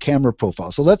approximations of the camera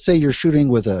profile. So let's say you're shooting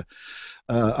with a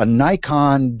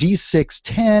Nikon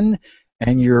D610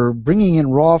 and you're bringing in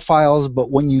raw files,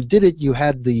 but when you did it, you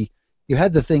had the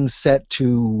thing set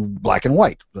to black and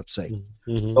white, let's say.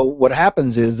 Mm-hmm. So what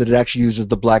happens is that it actually uses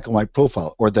the black and white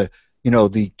profile, or the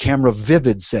camera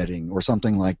vivid setting or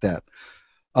something like that.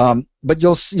 But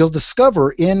you'll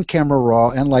discover in Camera Raw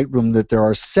and Lightroom that there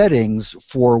are settings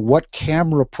for what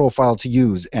camera profile to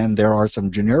use, and there are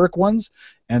some generic ones,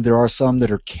 and there are some that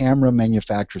are camera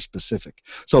manufacturer specific.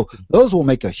 So those will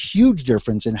make a huge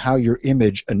difference in how your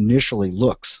image initially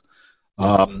looks.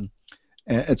 And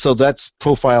And so that's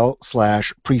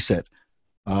profile/preset.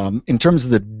 In terms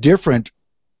of the different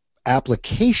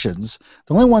applications,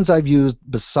 the only ones I've used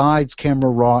besides Camera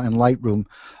Raw and Lightroom,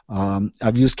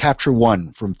 I've used Capture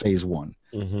One from Phase 1.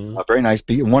 Very nice.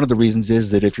 And one of the reasons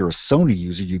is that if you're a Sony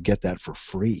user, you get that for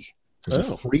free. There's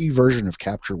a free version of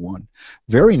Capture One.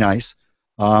 Very nice.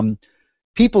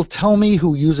 People tell me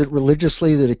who use it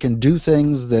religiously that it can do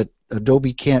things that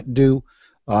Adobe can't do.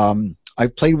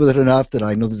 I've played with it enough that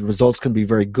I know that the results can be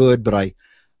very good, but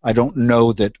I don't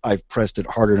know that I've pressed it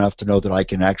hard enough to know that I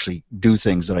can actually do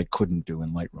things that I couldn't do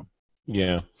in Lightroom.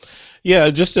 Yeah. Yeah,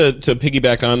 just to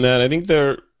piggyback on that, I think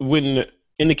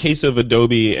in the case of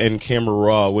Adobe and Camera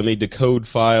Raw, when they decode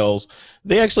files,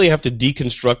 they actually have to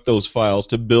deconstruct those files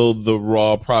to build the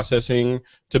raw processing,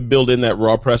 to build in that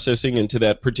raw processing into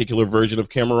that particular version of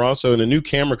Camera Raw. So when a new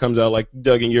camera comes out, like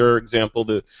Doug, in your example,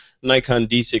 the Nikon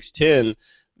D610,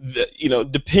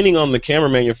 depending on the camera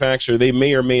manufacturer, they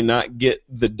may or may not get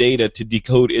the data to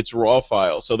decode its raw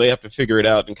file. So they have to figure it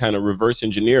out and kind of reverse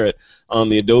engineer it on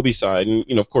the Adobe side.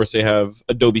 And of course, they have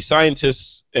Adobe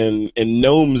scientists and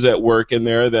gnomes at work in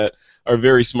there that are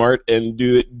very smart and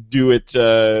do it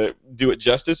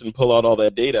justice and pull out all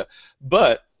that data.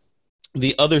 But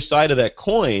the other side of that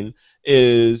coin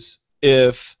is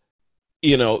if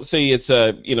say it's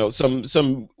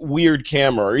some weird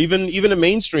camera, or even a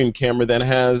mainstream camera that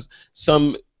has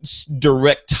some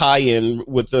direct tie-in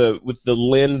with the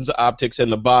lens optics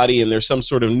and the body, and there's some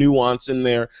sort of nuance in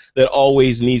there that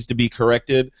always needs to be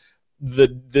corrected. The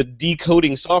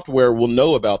decoding software will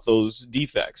know about those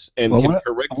defects and can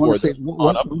correct for them.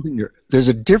 One thing there. There's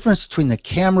a difference between the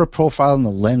camera profile and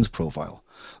the lens profile.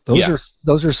 Those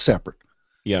are separate.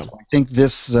 Yeah. So I think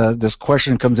this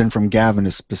question comes in from Gavin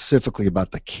is specifically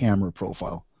about the camera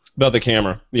profile. About the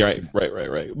camera. Yeah,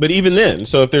 right. But even then,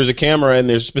 so if there's a camera and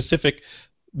there's specific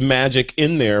magic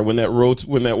in there when that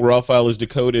raw file is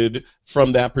decoded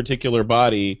from that particular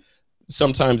body,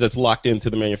 sometimes that's locked into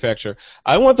the manufacturer.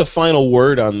 I want the final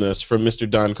word on this from Mr.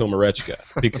 Don Komarechka,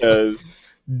 because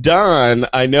Don,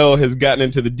 I know, has gotten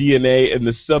into the DNA and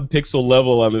the sub-pixel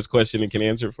level on this question and can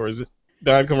answer it for us.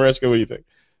 Don Komarechka, what do you think?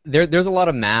 There's a lot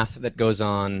of math that goes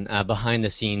on behind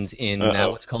the scenes in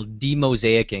what's called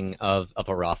demosaicing of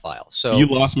a raw file. So you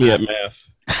lost me at math.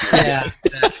 Yeah.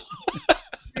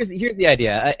 Here's the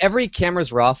idea. Every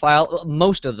camera's raw file,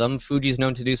 most of them, Fuji's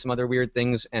known to do some other weird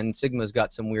things, and Sigma's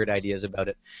got some weird ideas about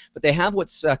it. But they have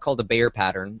what's called a Bayer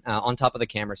pattern on top of the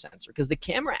camera sensor, because the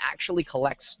camera actually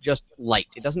collects just light.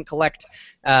 It doesn't collect,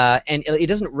 and it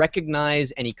doesn't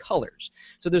recognize any colors.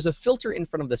 So there's a filter in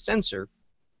front of the sensor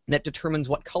that determines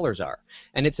what colors are,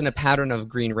 and it's in a pattern of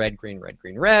green, red, green, red,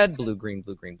 green, red, blue, green,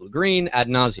 blue, green, blue, green, ad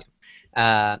nauseum.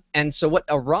 And so what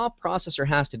a raw processor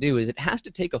has to do is it has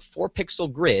to take a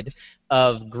 4-pixel grid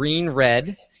of green,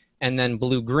 red, and then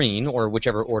blue-green, or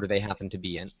whichever order they happen to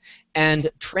be in,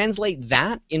 and translate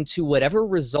that into whatever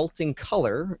resulting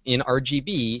color in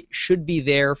RGB should be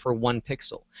there for 1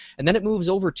 pixel. And then it moves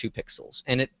over 2 pixels,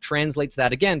 and it translates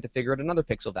that again to figure out another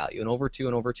pixel value, and over 2,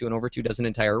 and over 2, and over 2 does an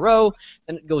entire row,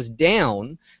 then it goes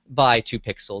down by 2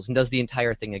 pixels and does the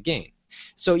entire thing again.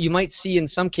 So you might see in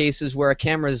some cases where a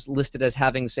camera is listed as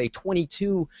having, say,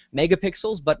 22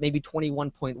 megapixels, but maybe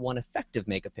 21.1 effective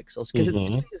megapixels, because it's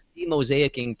doing this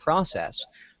demosaicing process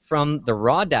from the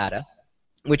raw data,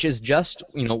 which is just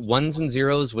ones and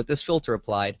zeros with this filter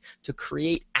applied, to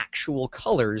create actual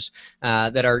colors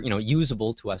that are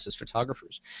usable to us as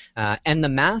photographers. And the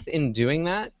math in doing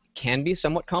that can be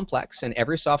somewhat complex, and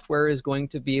every software is going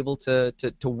to be able to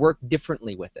work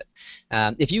differently with it.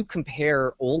 If you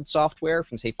compare old software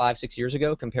from, say, 5-6 years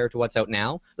ago compared to what's out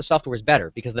now, the software is better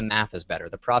because the math is better.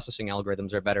 The processing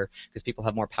algorithms are better because people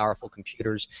have more powerful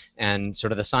computers, and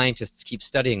sort of the scientists keep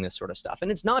studying this sort of stuff.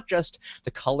 And it's not just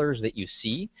the colors that you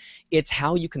see, it's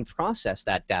how you can process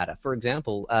that data. For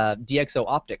example, DxO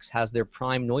Optics has their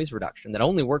prime noise reduction that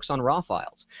only works on raw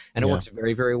files, and it works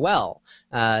very, very well,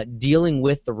 dealing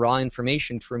with the raw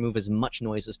information to remove as much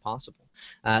noise as possible.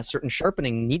 Certain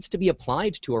sharpening needs to be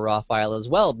applied to a raw file as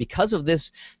well because of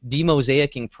this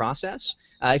demosaicing process.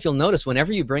 If you'll notice,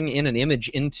 whenever you bring in an image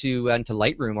into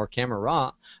Lightroom or Camera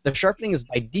Raw, the sharpening is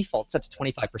by default set to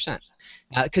 25%,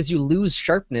 because you lose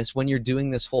sharpness when you're doing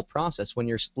this whole process, when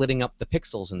you're splitting up the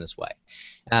pixels in this way.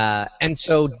 And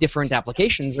so different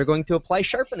applications are going to apply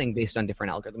sharpening based on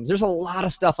different algorithms. There's a lot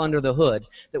of stuff under the hood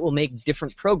that will make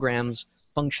different programs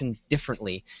function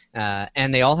differently,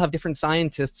 and they all have different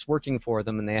scientists working for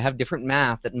them, and they have different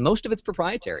math, and most of it's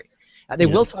proprietary. They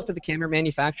will talk to the camera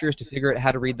manufacturers to figure out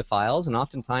how to read the files, and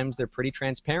oftentimes they're pretty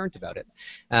transparent about it.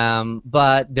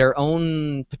 But their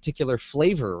own particular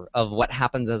flavor of what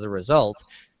happens as a result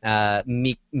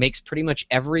makes pretty much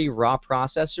every raw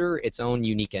processor its own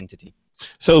unique entity.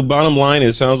 So bottom line,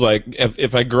 it sounds like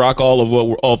if I grok all of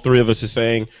what all three of us are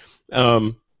saying,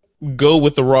 go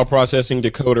with the raw processing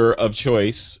decoder of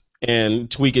choice and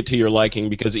tweak it to your liking,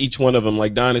 because each one of them,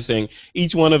 like Don is saying,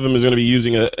 each one of them is going to be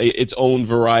using its own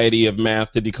variety of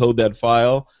math to decode that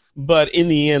file. But in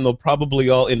the end, they'll probably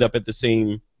all end up at the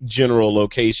same general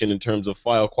location in terms of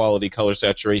file quality, color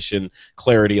saturation,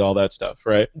 clarity, all that stuff,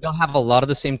 right? They'll have a lot of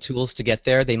the same tools to get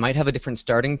there. They might have a different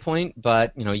starting point,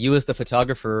 but you as the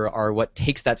photographer are what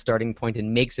takes that starting point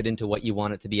and makes it into what you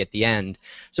want it to be at the end.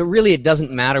 So really, it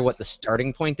doesn't matter what the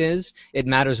starting point is. It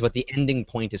matters what the ending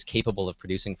point is capable of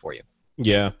producing for you.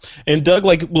 Yeah, and Doug,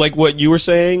 like what you were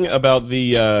saying about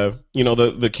the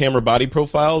the camera body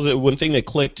profiles. One thing that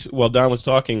clicked while Don was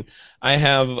talking, I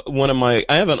have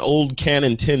an old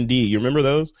Canon 10D. You remember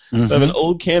those? Mm-hmm. So I have an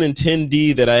old Canon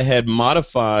 10D that I had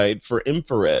modified for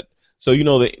infrared. So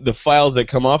the files that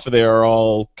come off of there are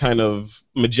all kind of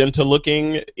magenta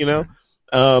looking,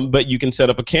 but you can set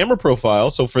up a camera profile.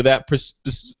 So for that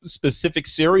specific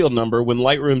serial number, when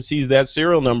Lightroom sees that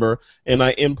serial number and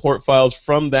I import files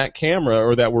from that camera,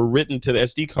 or that were written to the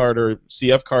SD card or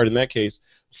CF card in that case,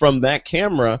 from that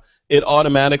camera, it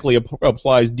automatically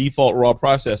applies default raw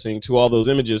processing to all those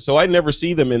images. So I never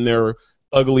see them in their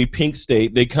ugly pink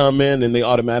state. They come in and they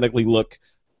automatically look,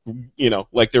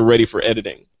 like they're ready for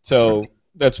editing. So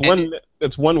that's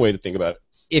one way to think about it.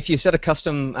 If you set a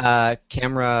custom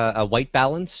camera white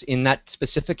balance in that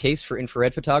specific case for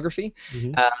infrared photography,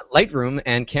 Lightroom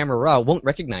and Camera Raw won't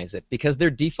recognize it because their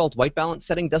default white balance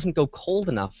setting doesn't go cold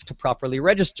enough to properly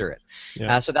register it.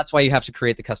 Yeah. So that's why you have to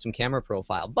create the custom camera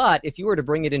profile. But if you were to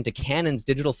bring it into Canon's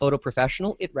Digital Photo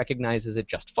Professional, it recognizes it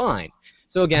just fine.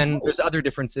 So again, there's other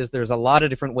differences. There's a lot of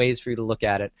different ways for you to look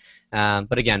at it.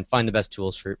 But again, find the best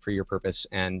tools for your purpose,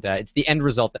 and it's the end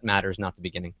result that matters, not the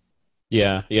beginning.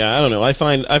 Yeah, I don't know. I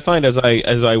find as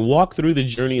I walk through the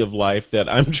journey of life that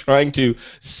I'm trying to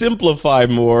simplify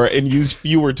more and use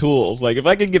fewer tools. Like if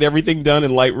I could get everything done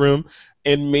in Lightroom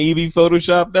and maybe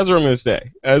Photoshop, that's where I'm going to stay.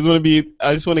 I just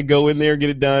want to go in there, get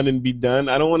it done, and be done.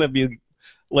 I don't want to be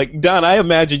like Don. I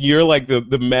imagine you're like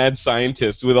the mad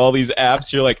scientist with all these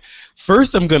apps. You're like,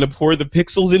 first I'm going to pour the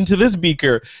pixels into this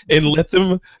beaker and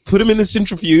put them in the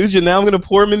centrifuge, and now I'm going to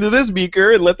pour them into this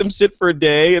beaker and let them sit for a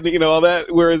day, and all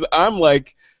that. Whereas I'm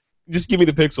like, just give me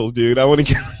the pixels, dude. I want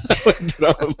to get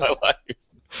on with my life.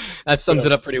 That sums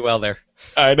it up pretty well there.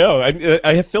 I know.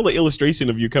 I feel the illustration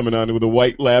of you coming on with a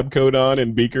white lab coat on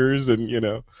and beakers, and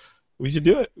we should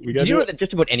do it. Do you know that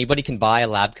just about anybody can buy a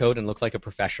lab coat and look like a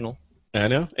professional? I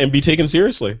know, and be taken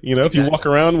seriously. If you walk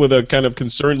around with a kind of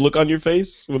concerned look on your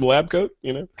face with a lab coat,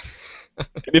 And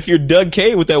if you're Doug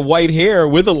K with that white hair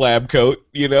with a lab coat,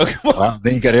 come on. Wow,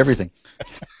 then you got everything.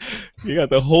 You got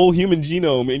the whole human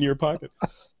genome in your pocket.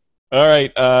 All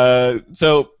right,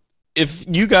 so if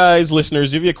you guys,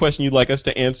 listeners, if you have a question you'd like us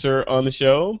to answer on the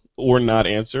show or not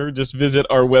answer, just visit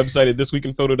our website at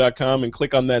thisweekinphoto.com and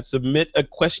click on that Submit a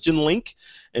Question link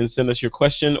and send us your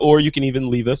question, or you can even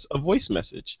leave us a voice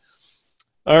message.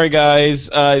 All right, guys,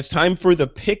 it's time for the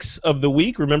picks of the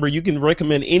week. Remember, you can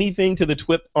recommend anything to the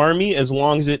TWiP Army as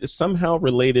long as it is somehow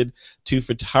related to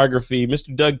photography.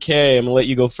 Mr. Doug K., I'm going to let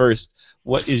you go first.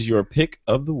 What is your pick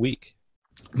of the week?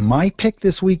 My pick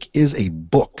this week is a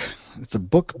book. It's a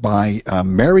book by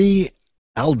Mary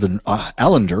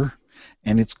Allender,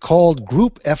 and it's called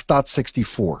Group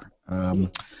F.64.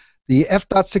 The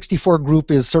F.64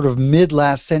 group is sort of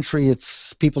mid-last century.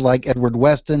 It's people like Edward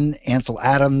Weston, Ansel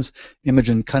Adams,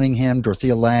 Imogen Cunningham,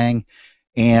 Dorothea Lange.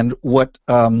 And what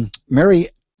Mary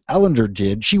Allender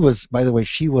did, by the way,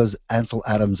 she was Ansel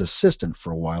Adams' assistant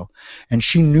for a while, and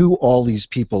she knew all these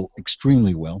people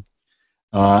extremely well.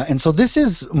 And so this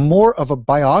is more of a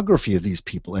biography of these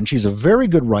people, and she's a very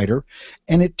good writer,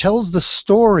 and it tells the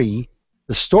stories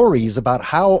about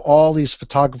how all these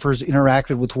photographers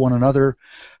interacted with one another,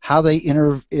 how they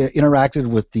interacted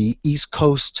with the East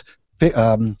Coast, they're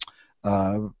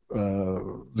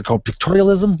called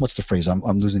pictorialism. What's the phrase? I'm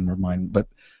losing my mind. But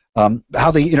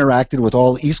how they interacted with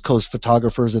all East Coast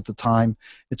photographers at the time.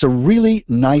 It's a really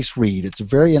nice read. It's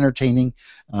very entertaining,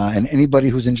 and anybody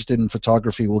who's interested in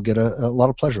photography will get a lot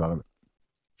of pleasure out of it.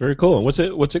 Very cool. What's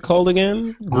it called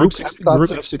again? Group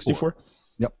F.64?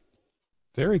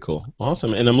 Very cool.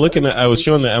 Awesome. And I'm looking at, I was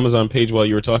showing the Amazon page while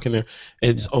you were talking there.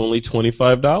 It's only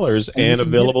 $25 and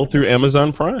available through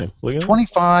Amazon Prime. Look at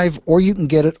 25, or you can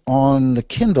get it on the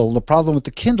Kindle. The problem with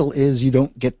the Kindle is you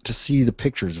don't get to see the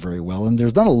pictures very well, and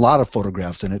there's not a lot of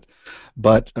photographs in it.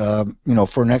 But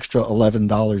for an extra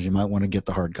 $11, you might want to get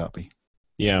the hard copy.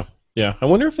 Yeah, yeah. I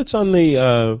wonder if it's on the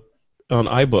on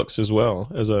iBooks as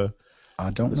well as a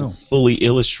fully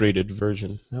illustrated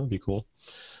version. That would be cool.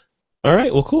 All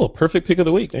right, well, cool. Perfect pick of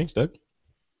the week. Thanks, Doug.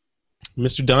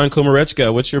 Mr. Don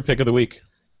Komarechka, what's your pick of the week?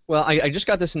 Well, I just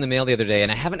got this in the mail the other day,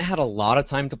 and I haven't had a lot of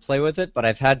time to play with it, but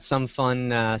I've had some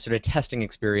fun sort of testing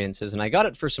experiences, and I got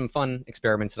it for some fun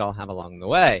experiments that I'll have along the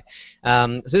way.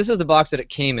 So this is the box that it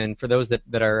came in. For those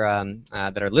that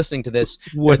are listening to this,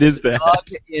 what is that? Dog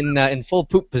in full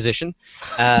poop position,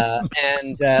 so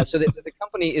the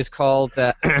company is called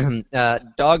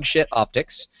Dog Shit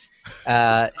Optics.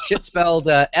 Shit spelled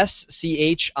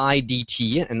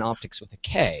SCHIDT and optics with a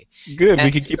K. Good.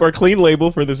 We can keep our clean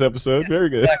label for this episode. Yes, very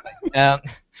good.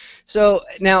 Exactly. So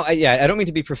now, I don't mean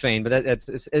to be profane, but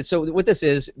so what this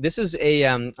is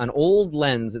an old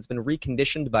lens that's been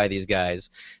reconditioned by these guys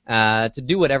to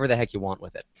do whatever the heck you want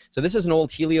with it. So this is an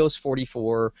old Helios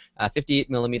 44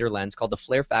 58mm lens called the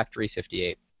Flare Factory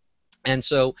 58. And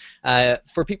so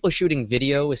for people shooting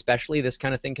video especially, this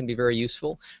kind of thing can be very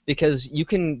useful because you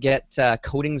can get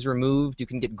coatings removed, you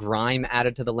can get grime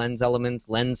added to the lens elements,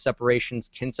 lens separations,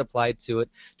 tints applied to it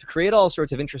to create all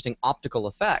sorts of interesting optical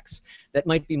effects that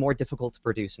might be more difficult to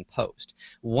produce in post.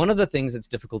 One of the things that's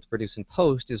difficult to produce in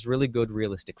post is really good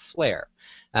realistic flare.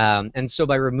 And so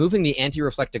by removing the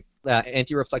anti-reflective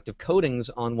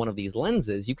coatings on one of these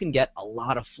lenses, you can get a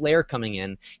lot of flare coming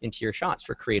into your shots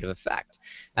for creative effect.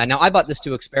 Now, I bought this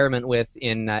to experiment with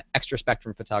in extra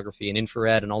spectrum photography and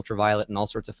infrared and ultraviolet and all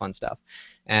sorts of fun stuff.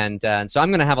 And so I'm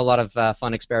going to have a lot of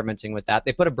fun experimenting with that.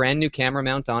 They put a brand new camera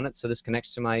mount on it, so this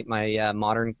connects to my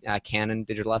modern Canon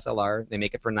digital SLR. They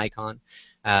make it for Nikon,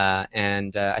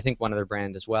 and I think one other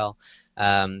brand as well.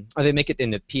 Or they make it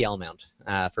in the PL mount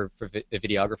for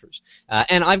videographers.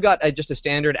 And I've got just a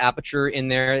standard aperture in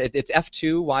there. It's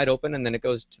f2 wide open, and then it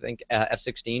goes to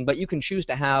f16. But you can choose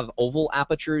to have oval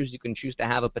apertures. You can choose to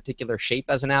have a particular shape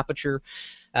as an aperture.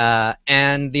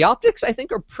 And the optics, I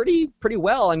think, are pretty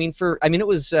well. I mean, it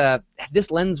was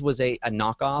this lens was a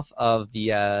knockoff of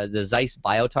the Zeiss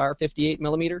Biotar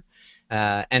 58mm.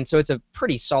 And so it's a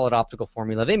pretty solid optical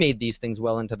formula. They made these things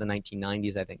well into the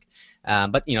 1990s, I think.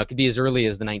 But it could be as early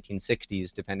as the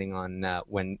 1960s, depending on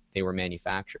when they were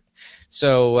manufactured.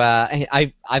 So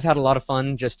I've had a lot of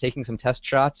fun just taking some test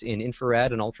shots in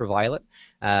infrared and ultraviolet.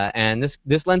 And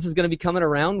this lens is going to be coming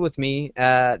around with me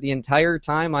the entire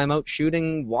time I'm out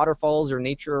shooting waterfalls or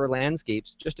nature or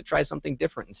landscapes, just to try something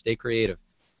different and stay creative.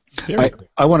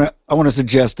 I want to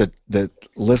suggest that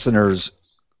listeners,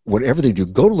 whatever they do,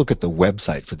 go to look at the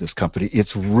website for this company.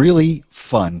 It's really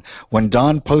fun. When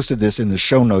Don posted this in the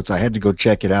show notes, I had to go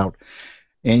check it out.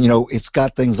 And it's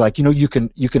got things like you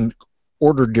can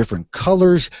order different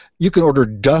colors. You can order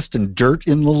dust and dirt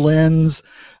in the lens,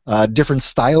 different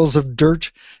styles of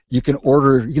dirt. You can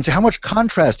say how much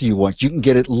contrast do you want. You can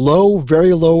get it low,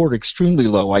 very low, or extremely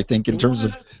low, I think, in terms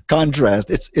of contrast.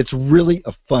 It's really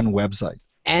a fun website.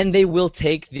 And they will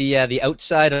take the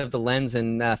outside of the lens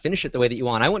and finish it the way that you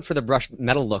want. I went for the brushed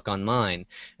metal look on mine,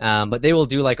 but they will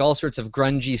do like all sorts of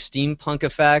grungy steampunk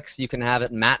effects. You can have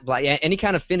it matte black, any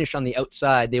kind of finish on the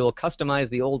outside. They will customize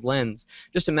the old lens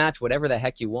just to match whatever the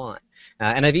heck you want.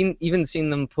 And I've even seen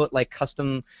them put like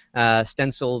custom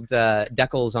stenciled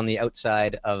decals on the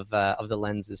outside of the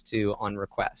lenses too on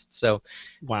request. So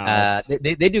wow,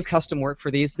 they do custom work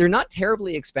for these. They're not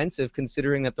terribly expensive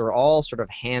considering that they're all sort of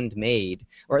handmade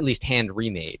or at least hand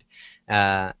remade.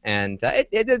 And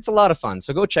it's a lot of fun.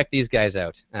 So go check these guys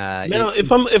out. Now,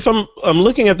 if I'm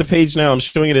looking at the page now, I'm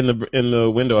showing it in the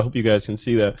window. I hope you guys can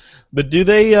see that. But do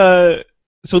they?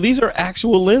 So these are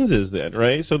actual lenses then,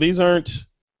 right? So these aren't.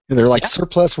 They're like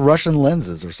surplus Russian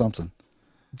lenses or something.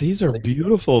 These are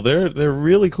beautiful. They're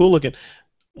really cool looking.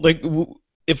 Like,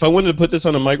 if I wanted to put this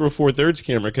on a micro four thirds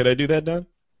camera, could I do that, Don?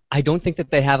 I don't think that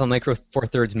they have a micro four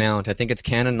thirds mount. I think it's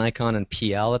Canon, Nikon, and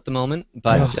PL at the moment.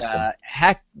 But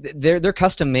heck, they're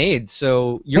custom made,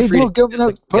 so you're free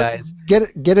to guys.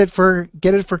 Get it for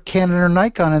Canon or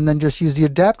Nikon, and then just use the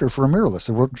adapter for a mirrorless.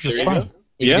 It works just fine.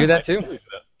 You can do that too.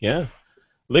 Yeah.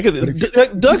 Look at this.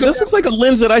 Doug, this looks like a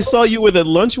lens that I saw you with at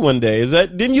lunch one day.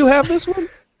 Didn't you have this one?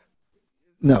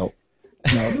 No.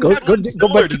 Go back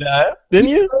to that, didn't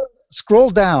you? Scroll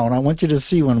down. I want you to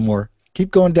see one more.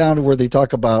 Keep going down to where they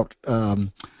talk about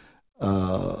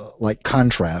like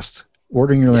contrast.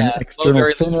 Ordering your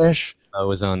external finish. I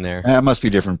was on there. That must be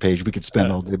a different page. We could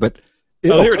spend all day. But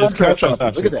Oh, here it is. Contrast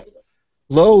options. Look at that.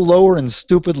 Low, lower, and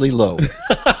stupidly low.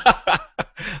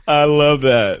 I love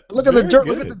that. Look at the dirt.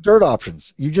 Look at the dirt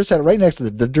options. You just had it right next to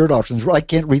the dirt options. I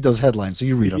can't read those headlines, so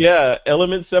you read them. Yeah,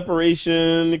 element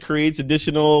separation creates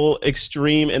additional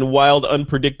extreme and wild,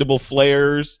 unpredictable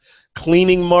flares.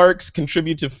 Cleaning marks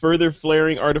contribute to further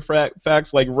flaring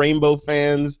artifacts like rainbow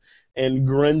fans and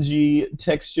grungy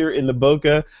texture in the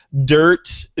bokeh.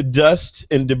 Dirt, dust,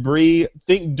 and debris.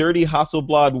 Think dirty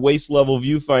Hasselblad waist-level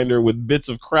viewfinder with bits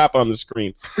of crap on the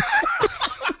screen.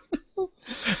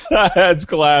 That's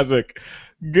classic.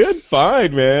 Good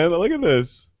find, man. Look at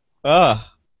this. I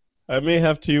may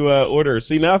have to order.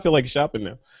 See, now I feel like shopping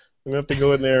now. I'm going to have to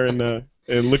go in there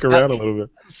and look around a little bit.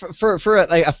 For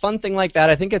a fun thing like that,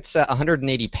 I think it's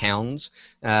 180 pounds,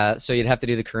 so you'd have to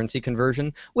do the currency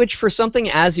conversion, which for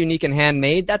something as unique and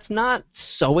handmade, that's not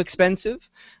so expensive.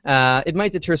 It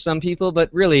might deter some people, but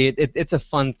really it's a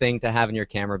fun thing to have in your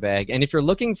camera bag. And if you're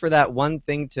looking for that one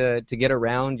thing to get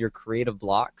around your creative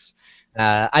blocks,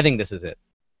 I think this is it.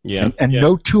 Yeah. And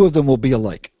no two of them will be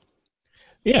alike.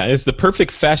 Yeah, it's the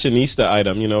perfect fashionista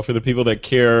item, for the people that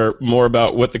care more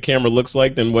about what the camera looks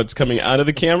like than what's coming out of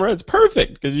the camera. It's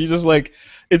perfect because you just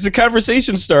it's a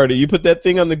conversation starter. You put that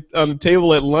thing on the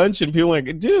table at lunch, and people are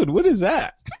like, dude, what is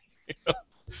that?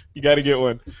 You got to get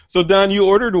one. So Don, you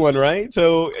ordered one, right?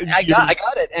 So I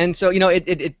got it, and so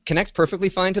it connects perfectly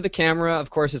fine to the camera. Of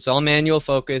course, it's all manual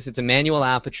focus. It's a manual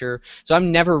aperture, so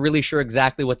I'm never really sure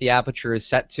exactly what the aperture is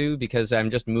set to because I'm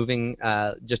just moving.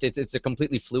 It's a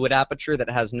completely fluid aperture that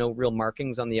has no real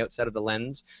markings on the outside of the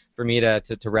lens for me to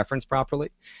reference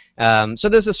properly. So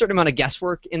there's a certain amount of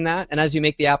guesswork in that, and as you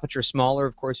make the aperture smaller,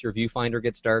 of course, your viewfinder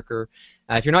gets darker.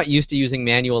 If you're not used to using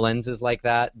manual lenses like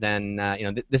that, then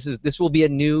this will be a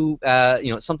new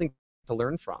something to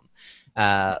learn from.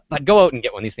 But go out and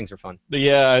get one. These things are fun.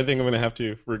 Yeah, I think I'm gonna have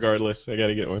to. Regardless, I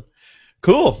gotta get one.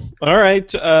 Cool. All right.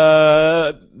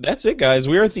 That's it, guys.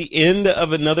 We're at the end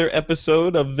of another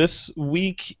episode of This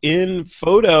Week in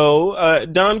Photo.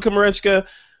 Don Komarechka,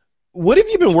 what have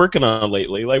you been working on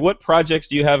lately? Like, what projects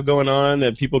do you have going on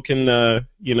that people can,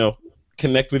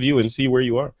 connect with you and see where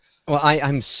you are? Well,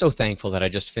 I'm so thankful that I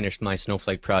just finished my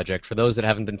Snowflake project. For those that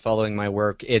haven't been following my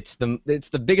work, it's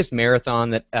the biggest marathon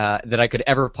that I could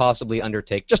ever possibly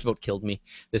undertake. Just about killed me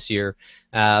this year.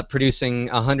 Producing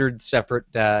 100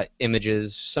 separate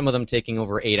images, some of them taking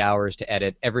over 8 hours to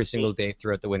edit every single day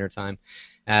throughout the wintertime.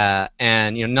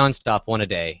 And nonstop, one a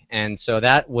day, and so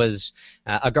that was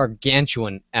a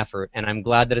gargantuan effort, and I'm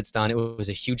glad that it's done. It was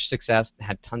a huge success.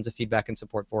 Had tons of feedback and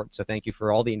support for it, so thank you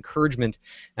for all the encouragement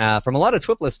from a lot of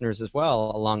TWiP listeners as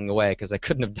well along the way, because I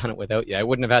couldn't have done it without you. I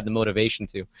wouldn't have had the motivation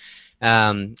to.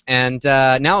 Now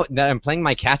that I'm playing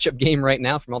my catch-up game right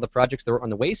now from all the projects that were on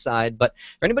the wayside, but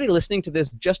for anybody listening to this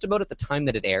just about at the time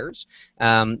that it airs,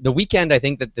 the weekend I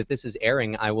think that this is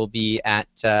airing, I will be at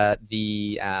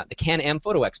the Can-Am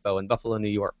Photo Expo in Buffalo, New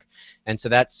York. And so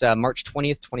that's March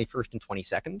 20th, 21st, and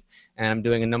 22nd. And I'm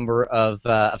doing a number of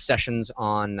sessions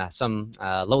on some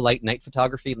low-light night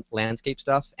photography, landscape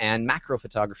stuff, and macro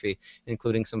photography,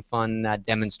 including some fun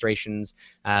demonstrations,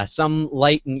 some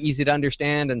light and easy to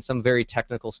understand, and some very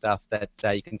technical stuff that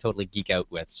you can totally geek out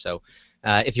with. So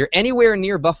if you're anywhere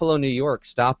near Buffalo, New York,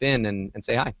 stop in and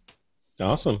say hi.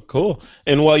 Awesome. Cool.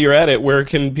 And while you're at it, where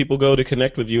can people go to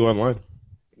connect with you online?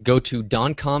 Go to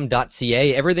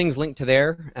doncom.ca. Everything's linked to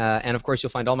there. And, of course, you'll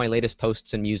find all my latest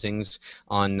posts and musings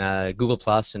on Google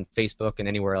Plus and Facebook and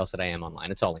anywhere else that I am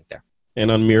online. It's all linked there. And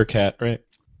on Meerkat, right?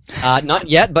 Not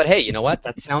yet, but hey, you know what?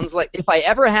 That sounds like if I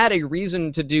ever had a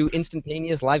reason to do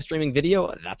instantaneous live streaming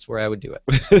video, that's where I would do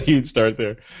it. You'd start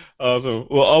there. Awesome.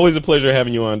 Well, always a pleasure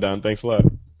having you on, Don. Thanks a lot.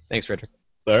 Thanks, Frederick.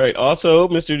 All right. Also,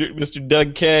 Mr.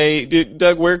 Doug K.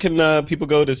 Doug, where can people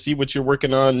go to see what you're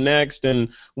working on next, and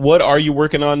what are you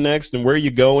working on next, and where are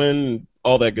you going,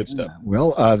 all that good stuff?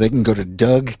 Well, they can go to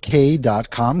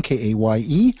dougk.com,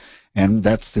 K-A-Y-E, and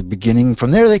that's the beginning. From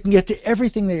there, they can get to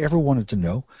everything they ever wanted to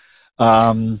know.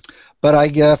 But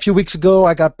a few weeks ago,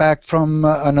 I got back from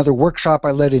another workshop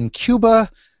I led in Cuba.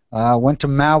 Went to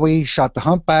Maui, shot the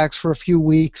humpbacks for a few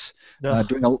weeks. Now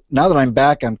that I'm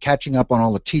back, I'm catching up on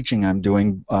all the teaching I'm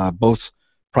doing, both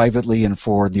privately and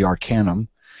for the Arcanum.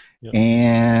 Yep.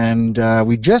 And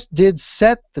we just did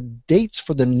set the dates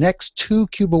for the next 2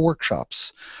 Cuba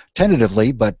workshops,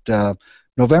 tentatively, but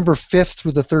November 5th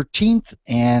through the 13th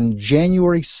and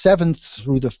January 7th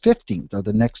through the 15th are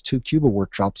the next 2 Cuba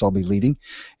workshops I'll be leading.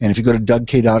 And if you go to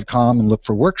dougk.com and look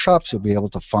for workshops, you'll be able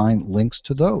to find links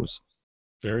to those.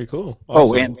 Very cool.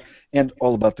 Awesome. Oh, and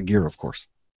all about the gear, of course.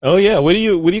 Oh yeah, what do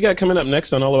you got coming up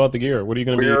next on All About the Gear? What are you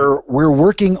going to be? We're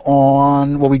working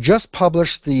on. Well, we just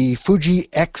published the Fuji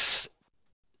X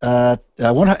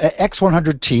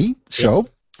X100T show. Yep.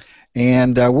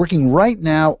 And working right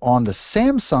now on the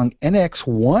Samsung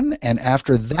NX1, and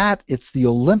after that, it's the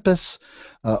Olympus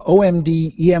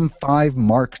OMD EM5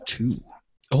 Mark II.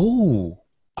 Oh,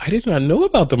 I did not know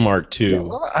about the Mark II. Yeah,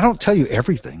 well, I don't tell you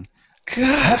everything.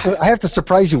 God. I have to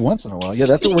surprise you once in a while. Yeah,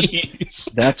 that's what we're doing.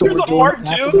 There's a Mark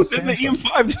II, then the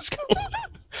EM5 just goes.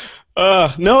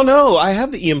 No, I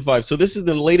have the EM5, so this is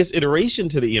the latest iteration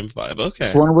to the EM5. Okay.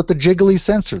 It's one with the jiggly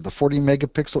sensor, the 40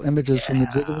 megapixel images from the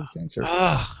jiggly sensor.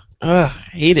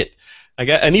 Hate it.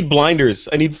 I need blinders.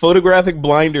 I need photographic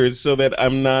blinders so that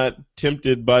I'm not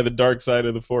tempted by the dark side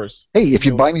of the Force. Hey, if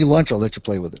you buy me lunch, I'll let you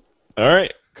play with it. All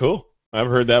right, cool. I've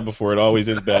heard that before. It always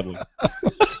ends badly.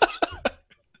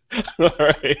 All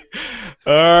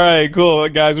right, cool.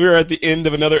 Guys, we're at the end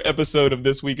of another episode of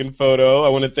This Week in Photo. I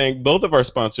want to thank both of our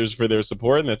sponsors for their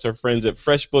support, and that's our friends at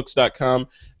freshbooks.com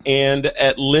and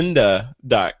at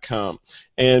lynda.com.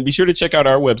 And be sure to check out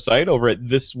our website over at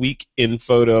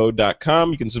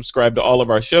thisweekinphoto.com. You can subscribe to all of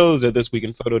our shows at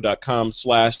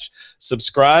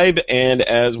thisweekinphoto.com/subscribe. And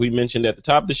as we mentioned at the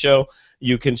top of the show,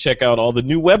 you can check out all the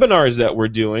new webinars that we're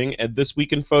doing at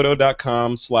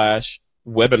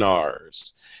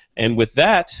thisweekinphoto.com/webinars. And with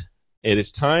that, it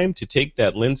is time to take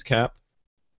that lens cap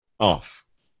off.